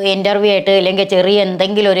ഇൻ്റർവ്യൂ ആയിട്ട് അല്ലെങ്കിൽ ചെറിയ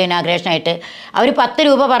എന്തെങ്കിലും ഒരു ഇനാഗ്രേഷനായിട്ട് അവർ 10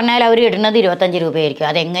 രൂപ പറഞ്ഞാൽ അവർ ഇടുന്നത് 25 രൂപയായിരിക്കും.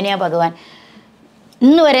 അതെങ്ങനെയാണ് ഭഗവാൻ?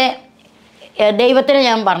 ഇന്ന് വരെ ദൈവത്തിന്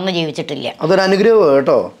ഞാൻ പറഞ്ഞു ജീവിച്ചിട്ടില്ല. അതൊരു അനുഗ്രഹം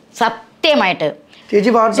കേട്ടോ, സത്യമായിട്ട്.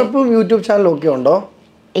 ചേച്ചി വാട്സപ്പും യൂട്യൂബ് ചാനലും ഒക്കെ ഉണ്ടോ?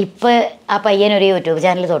 ഇപ്പോൾ ആ പയ്യനൊരു യൂട്യൂബ്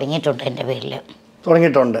ചാനൽ തുടങ്ങിയിട്ടുണ്ട് എൻ്റെ പേരിൽ.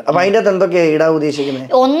 തുടങ്ങിയിട്ടുണ്ട്. അപ്പോൾ അതിൻ്റെ അകത്ത് എന്തൊക്കെയാണ് ഇടാൻ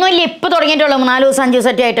ഉദ്ദേശിക്കുന്നത്? ഒന്നുമില്ല, ഇപ്പോൾ തുടങ്ങിയിട്ടുള്ളൂ. 4 ദിവസം 5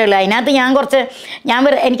 ദിവസമൊക്കെ ആയിട്ടുള്ളൂ. അതിനകത്ത്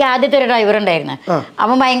എനിക്ക് ആദ്യത്തെ ഒരു ഡ്രൈവർ ഉണ്ടായിരുന്നു.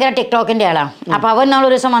 അവൻ ഭയങ്കര ടിക്ടോക്കിൻ്റെ ആളാണ്. അപ്പോൾ അവൻ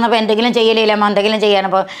നാളൊരു ദിവസം വന്നപ്പോൾ എന്തെങ്കിലും ചെയ്യലില്ല, എന്തെങ്കിലും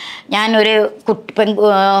ചെയ്യാനപ്പോൾ ഞാനൊരു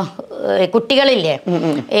കുട്ടികളില്ലേ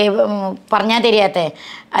ഈ പറഞ്ഞാൽ തിരിയാത്ത,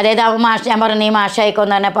 അതായത് അവൻ ഞാൻ പറഞ്ഞു നീ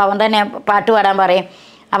മാഷായിക്കോന്ന് പറഞ്ഞപ്പോൾ അവൻ തന്നെ പാട്ട് പാടാൻ പറയും.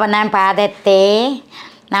 അപ്പം നാം പാദത്തെ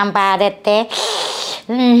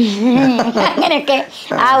അങ്ങനെയൊക്കെ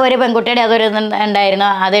ആ ഒരു പെൺകുട്ടിയുടെ അതൊരു ഉണ്ടായിരുന്നു.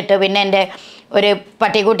 അതിട്ട് പിന്നെ എൻ്റെ ഒരു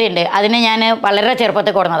പട്ടിക്കുട്ടി ഉണ്ട്, അതിനെ ഞാൻ വളരെ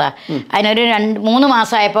ചെറുപ്പത്തിൽ കൊടുന്നതാണ്. അതിനൊരു 3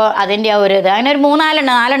 മാസമായപ്പോൾ അതിൻ്റെ ആ ഒരു ഇത് അതിനൊരു 4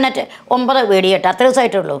 9 വീഡിയോ ഇട്ട്. അത്ര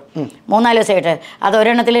ദിവസമായിട്ടുള്ളൂ, 3-4 ദിവസമായിട്ട്. അത്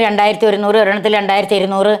ഒരെണ്ണത്തിൽ 2100, ഒരെണ്ണത്തിൽ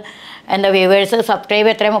 2200 എന്താ വ്യൂവേഴ്സ്. സബ്സ്ക്രൈബ്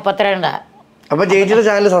എത്രയും 32. അപ്പോൾ ചേച്ചിയുടെ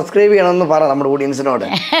ചാനൽ സബ്സ്ക്രൈബ് ചെയ്യണമെന്ന് പറ നമ്മുടെ ഓഡിയൻസിനോട്.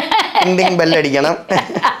 ബെല്ലടിക്കണം.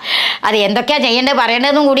 അത് എന്തൊക്കെയാണ് ചെയ്യേണ്ടത്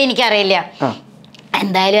പറയേണ്ടതെന്നും കൂടി എനിക്കറിയില്ല.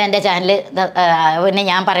 എന്തായാലും എൻ്റെ ചാനൽ പിന്നെ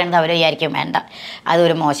ഞാൻ പറയണത് അവർ വിചാരിക്കും വേണ്ട,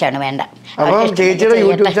 അതൊരു മോശമാണ്, വേണ്ട. അപ്പം ചേച്ചിയുടെ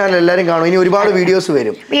യൂട്യൂബ് ചാനൽ എല്ലാവരും കാണും. ഇനി ഒരുപാട് വീഡിയോസ്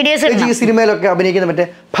വരും. ഈ സിനിമയിലൊക്കെ അഭിനയിക്കുന്ന മറ്റേ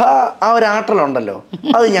ആ ഒരു ആട്ടലുണ്ടല്ലോ,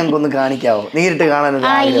 അത് ഞങ്ങൾക്കൊന്ന് കാണിക്കാവോ? നേരിട്ട് കാണാൻ.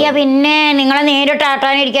 അയ്യ, പിന്നെ നിങ്ങളെ നേരിട്ട്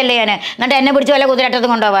ആട്ടാനിരിക്കല്ലേ ഞാൻ, എന്നിട്ട് എന്നെ പിടിച്ച് വല്ല കുതിരട്ടത്ത്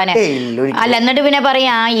കൊണ്ടുപോകാൻ അല്ല. എന്നിട്ട് പിന്നെ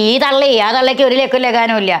പറയാ ഈ തള്ളയ്ക്ക് ഒരു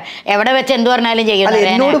ലഗാനും ഇല്ല, എവിടെ വെച്ച് എന്ത് പറഞ്ഞാലും ചെയ്യും.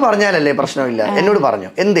 എന്നോട് പറഞ്ഞാലല്ലേ പ്രശ്നമില്ല, എന്നോട്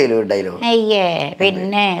പറഞ്ഞു എന്തേലും ഒരു ഡയലോഗ്. അയ്യേ,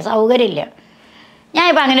 പിന്നെ സൗകര്യമില്ല. ഞാൻ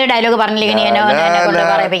ഇപ്പം അങ്ങനെ ഒരു ഡയലോഗ് പറഞ്ഞില്ലെങ്കിൽ നീ എന്നെ കൊണ്ട്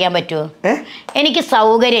പറയിപ്പിക്കാൻ പറ്റുമോ? എനിക്ക്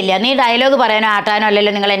സൗകര്യമില്ല. നീ ഡയലോഗ് പറയാനോ ആട്ടാനോ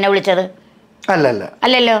അല്ലല്ലോ നിങ്ങൾ എന്നെ വിളിച്ചത്.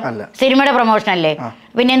 അല്ലല്ലോ, സിനിമയുടെ പ്രൊമോഷൻ അല്ലേ.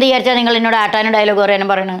 പിന്നെ എന്ത് വിചാരിച്ചാൽ നിങ്ങൾ എന്നോട് ആട്ടാനും ഡയലോഗ് പറയാനും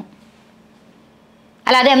പറയണത്?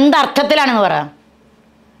 അല്ല, അത് എന്തർത്ഥത്തിലാണെന്ന് പറ.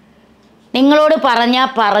 നിങ്ങളോട്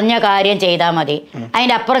പറഞ്ഞ കാര്യം ചെയ്താൽ മതി,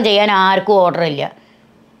 അതിൻ്റെ അപ്പുറം ചെയ്യാൻ ആർക്കും ഓർഡർ ഇല്ല.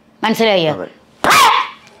 മനസ്സിലായോ?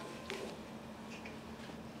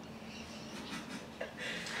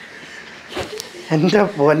 എൻ്റെ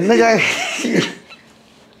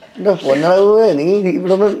പൊന്നളവ്, നീ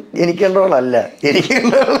ഇവിടെ ഒന്നും ജനിക്കേണ്ടവളല്ല.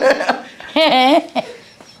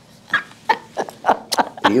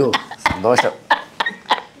 അയ്യോ സന്തോഷം.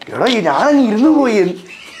 എടാ ഞാനങ്ങ് ഇരുന്ന് പോയി,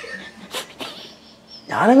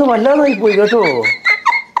 ഞാനങ്ങ് വല്ലാതായി പോയി കേട്ടോ.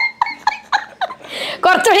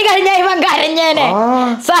 കുറച്ചുകൂടി കഴിഞ്ഞാൽ ഇവൻ കരഞ്ഞേനെ.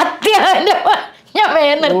 സത്യം, ഞാൻ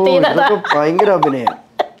വേഗം നിർത്തിയതാ. ഭയങ്കര അഭിനയം.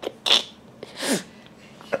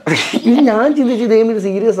 ഞാൻ ചിന്തിച്ചു ഇതേമിത്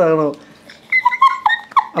സീരിയസ് ആണോ.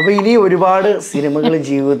 അപ്പൊ ഇനി ഒരുപാട് സിനിമകൾ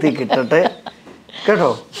ജീവിതത്തിൽ കിട്ടട്ടെ കേട്ടോ.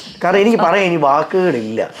 കാരണം എനിക്ക് പറയാൻ ഇനി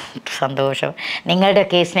വാക്കുകളില്ല. സന്തോഷം.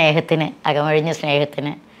 നിങ്ങളുടെയൊക്കെ സ്നേഹത്തിന്, അകമഴിഞ്ഞ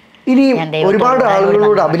സ്നേഹത്തിന്. ഇനി ഒരുപാട്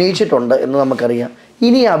ആളുകളോട് അഭിനയിച്ചിട്ടുണ്ട് എന്ന് നമുക്കറിയാം.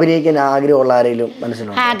 ഇനി അഭിനയിക്കാൻ ആഗ്രഹമുള്ള ആരെങ്കിലും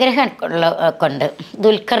മനസ്സിലുണ്ട്? ആഗ്രഹം കൊണ്ട്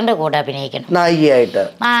ദുൽഖറിന്റെ കൂടെ അഭിനയിക്കണം നായികയായിട്ട്.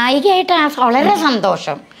 വളരെ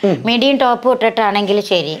സന്തോഷം. മീഡിയം ടോപ്പ് ഇട്ടിട്ടാണെങ്കിൽ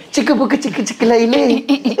ശരി.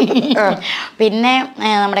 പിന്നെ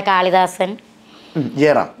നമ്മുടെ കാളിദാസൻ,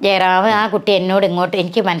 ജയറാം. ആ കുട്ടി എന്നോട് ഇങ്ങോട്ട്,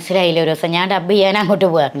 എനിക്ക് മനസ്സിലായില്ല ഒരു ദിവസം, ഞാൻ ഡബ് ചെയ്യാൻ അങ്ങോട്ട്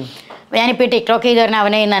പോവാ. ഞാനിപ്പോൾ ടിക്ടോക്ക് ചെയ്ത് പറഞ്ഞാൽ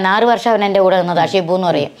അവനെ 6 വർഷം അവൻ എൻ്റെ കൂടെ നിന്നതാ, ഷിബു എന്ന്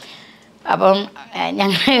പറയും. അപ്പം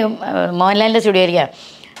ഞങ്ങൾ മോഹൻലാലിൻ്റെ സ്റ്റുഡിയോ ഇരിക്കുക.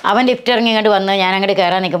 അവൻ ലിഫ്റ്റ് ഇറങ്ങി ഇങ്ങോട്ട് വന്ന് ഞാൻ അങ്ങോട്ട്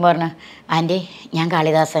കയറാൻ നിൽക്കുമ്പോൾ പറഞ്ഞു, ആൻറ്റി ഞാൻ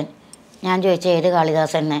കാളിദാസൻ. ഞാൻ ചോദിച്ചു ഏത്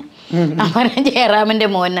കാളിദാസനെ? പറഞ്ഞു ജയറാമിൻ്റെ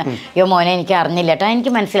മോന്. അയ്യോ മോനെ എനിക്ക് അറിഞ്ഞില്ല കേട്ടോ.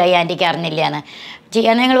 എനിക്ക് മനസ്സിലായി ആൻറ്റിക്ക് അറിഞ്ഞില്ല എന്ന്.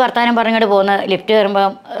 ചെയ്യാൻ ഞങ്ങൾ വർത്താനം പറഞ്ഞിട്ട് പോകുന്ന ലിഫ്റ്റ് കയറുമ്പോൾ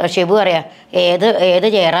ഷിബു പറയാം ഏത്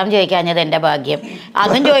ജയറാം ചോദിക്കാഞ്ഞത് എൻ്റെ ഭാഗ്യം,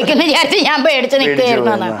 അതും ചോദിക്കുന്നു വിചാരിച്ച് ഞാൻ പേടിച്ച്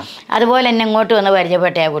നിൽക്കുകയായിരുന്നു എന്നാണ്. അതുപോലെ എന്നെ ഇങ്ങോട്ട് വന്ന്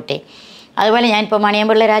പരിചയപ്പെട്ട ആ കുട്ടി. അതുപോലെ ഞാനിപ്പോൾ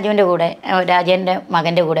മണിയമ്പിള്ള രാജേൻ്റെ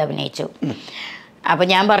മകൻ്റെ കൂടെ അഭിനയിച്ചു. അപ്പോൾ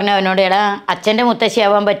ഞാൻ പറഞ്ഞു അവനോട്, എടാ അച്ഛൻ്റെ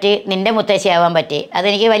മുത്തശ്ശിയാവാൻ പറ്റി, നിൻ്റെ മുത്തശ്ശിയാവാൻ പറ്റി,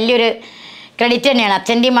 അതെനിക്ക് വലിയൊരു ക്രെഡിറ്റ് തന്നെയാണ്.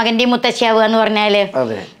 അച്ഛൻ്റെയും മകൻ്റെയും മുത്തശ്ശിയാവുക എന്ന് പറഞ്ഞാൽ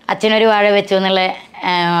അച്ഛനൊരു വാഴ വെച്ചു എന്നുള്ള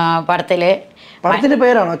പടത്തിൽ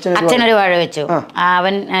അച്ഛനൊരു വാഴ വെച്ചു.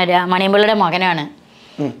 അവൻ മണിയമ്പിള്ളയുടെ മകനാണ്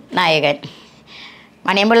നായകൻ.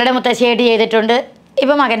 മണിയമ്പിള്ളയുടെ മുത്തശ്ശിയായിട്ട് ചെയ്തിട്ടുണ്ട്,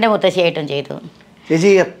 ഇപ്പം മകൻ്റെ മുത്തശ്ശിയായിട്ടും ചെയ്തു.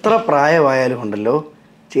 ചേച്ചി എത്ര പ്രായമായാലും ഉണ്ടല്ലോ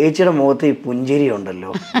ചേച്ചിയുടെ മുഖത്ത് ഈ പുഞ്ചിരി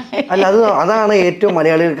ഉണ്ടല്ലോ. അല്ല അതാണ് ഏറ്റവും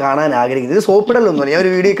മലയാളികൾ കാണാൻ ആഗ്രഹിക്കുന്നത്. ഇത് സോപ്പിടലൊന്നുമല്ല. ഞാൻ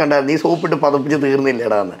ഒരു വീഡിയോ കണ്ടായിരുന്നു, ഈ സോപ്പിട്ട് പതപ്പിച്ച്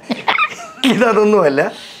തീർന്നില്ലടാന്ന്. ഇതൊന്നുമല്ല,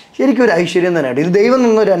 ശരിക്കും ഒരു ഐശ്വര്യം തന്നെയാണ്. ഇത് ദൈവം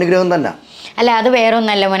നിന്നൊരു അനുഗ്രഹം തന്നെ. അല്ല, അത് വേറെ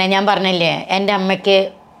ഒന്നല്ല മോനെ. ഞാൻ പറഞ്ഞില്ലേ, എൻ്റെ അമ്മയ്ക്ക്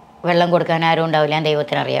വെള്ളം കൊടുക്കാൻ ആരും ഉണ്ടാവില്ല, ഞാൻ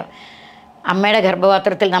ദൈവത്തിനറിയാം. അമ്മയുടെ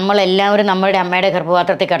ഗർഭപാത്രത്തിൽ നമ്മളെല്ലാവരും നമ്മുടെ അമ്മയുടെ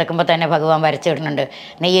ഗർഭപാത്രത്തിൽ കിടക്കുമ്പോൾ തന്നെ ഭഗവാൻ വരച്ചിടുന്നുണ്ട്,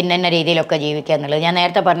 നീ ഇന്ന രീതിയിലൊക്കെ ജീവിക്കുക എന്നുള്ളത്. ഞാൻ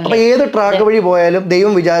നേരത്തെ പറഞ്ഞു, ഏത് ട്രാക്ക് വഴി പോയാലും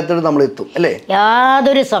ദൈവം വിചാരത്തോട് നമ്മൾ എത്തും അല്ലേ,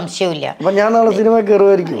 യാതൊരു സംശയവും ഇല്ല. ഞാൻ നാളെ സിനിമ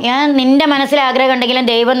കയറുമായിരിക്കും. ഞാൻ നിന്റെ മനസ്സിൽ ആഗ്രഹം ഉണ്ടെങ്കിലും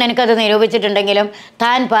ദൈവം നിനക്കത് നിരൂപിച്ചിട്ടുണ്ടെങ്കിലും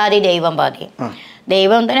താൻ പാതി ദൈവം പാതി.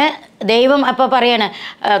 ദൈവം അപ്പോൾ പറയാണ്,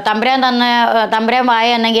 തമ്പുരാൻ വായ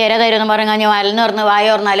എന്നെങ്കിൽ ഇര തരുമെന്ന് പറഞ്ഞു കഴിഞ്ഞാൽ മലന്ന് പറഞ്ഞ് വായ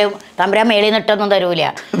പറഞ്ഞാലും തമ്പുരാൻ മേളിൽ നിട്ടൊന്നും തരൂല.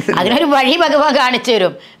 അതിനൊരു വഴി ഭഗവാൻ കാണിച്ചു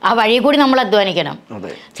തരും. ആ വഴി കൂടി നമ്മൾ അധ്വാനിക്കണം.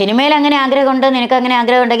 സിനിമയിൽ അങ്ങനെ ആഗ്രഹമുണ്ട്, നിനക്ക് അങ്ങനെ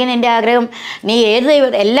ആഗ്രഹം ഉണ്ടെങ്കിൽ നിന്റെ ആഗ്രഹം നീ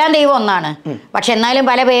എല്ലാം ദൈവം ഒന്നാണ്, പക്ഷെ എന്നാലും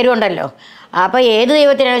പല പേരും ഉണ്ടല്ലോ. അപ്പോൾ ഏത്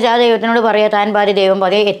ദൈവത്തിനാണെന്ന് വെച്ചാൽ ആ ദൈവത്തിനോട് പറയുക, താൻ പാതി ദൈവം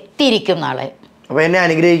പാതി, എത്തിയിരിക്കും നാളെ. അപ്പോൾ എന്നെ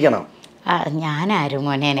അനുഗ്രഹിക്കണം. ഞാനാരും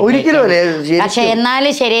മോനെ, പക്ഷെ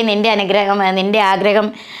എന്നാലും ശരി, നിന്റെ ആഗ്രഹം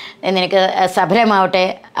നിനക്ക് സഫലമാവട്ടെ.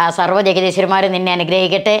 ആ സർവ്വ ജഗദീശ്വരന്മാർ നിന്നെ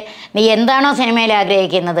അനുഗ്രഹിക്കട്ടെ. നീ എന്താണോ സിനിമയിൽ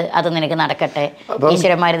ആഗ്രഹിക്കുന്നത് അത് നിനക്ക് നടക്കട്ടെ.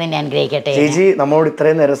 ഈശ്വരന്മാർ നിന്നെ അനുഗ്രഹിക്കട്ടെ. ചേച്ചി നമ്മളോട്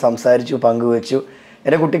ഇത്രയും നേരം സംസാരിച്ചു, പങ്കുവെച്ചു.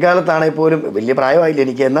 എൻ്റെ കുട്ടിക്കാലത്താണെങ്കിൽ പോലും, വലിയ പ്രായമായില്ല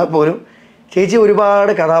എനിക്ക്, എന്നാൽ പോലും ചേച്ചി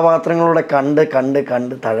ഒരുപാട് കഥാപാത്രങ്ങളോടെ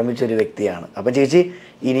കണ്ട് തഴമിച്ചൊരു വ്യക്തിയാണ്. അപ്പോൾ ചേച്ചി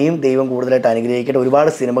ഇനിയും ദൈവം കൂടുതലായിട്ട് അനുഗ്രഹിക്കട്ടെ, ഒരുപാട്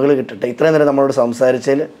സിനിമകൾ കിട്ടട്ടെ. ഇത്രയും നേരം നമ്മളോട്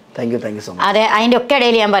സംസാരിച്ചതിൽ താങ്ക് യു സോ മച്ച്. അതെ, അതിൻ്റെ ഒക്കെ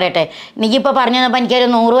ഇടയിൽ ഞാൻ പറയട്ടെ, നീക്കിപ്പോൾ പറഞ്ഞു തന്നപ്പോൾ എനിക്കൊരു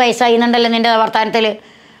 100 വയസ്സായിന്നുണ്ടല്ലോ നിൻ്റെ വർത്തമാനത്തിൽ.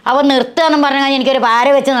 അവൻ നിർത്തുകയെന്നും പറഞ്ഞു കഴിഞ്ഞാൽ എനിക്കൊരു പാര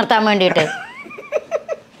വെച്ച് നിർത്താൻ വേണ്ടിയിട്ട്.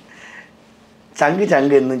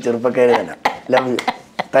 ചങ്ക് എന്നും ചെറുപ്പക്കാര് തന്നെ. Love you.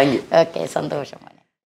 Thank you. Okay, സന്തോഷം.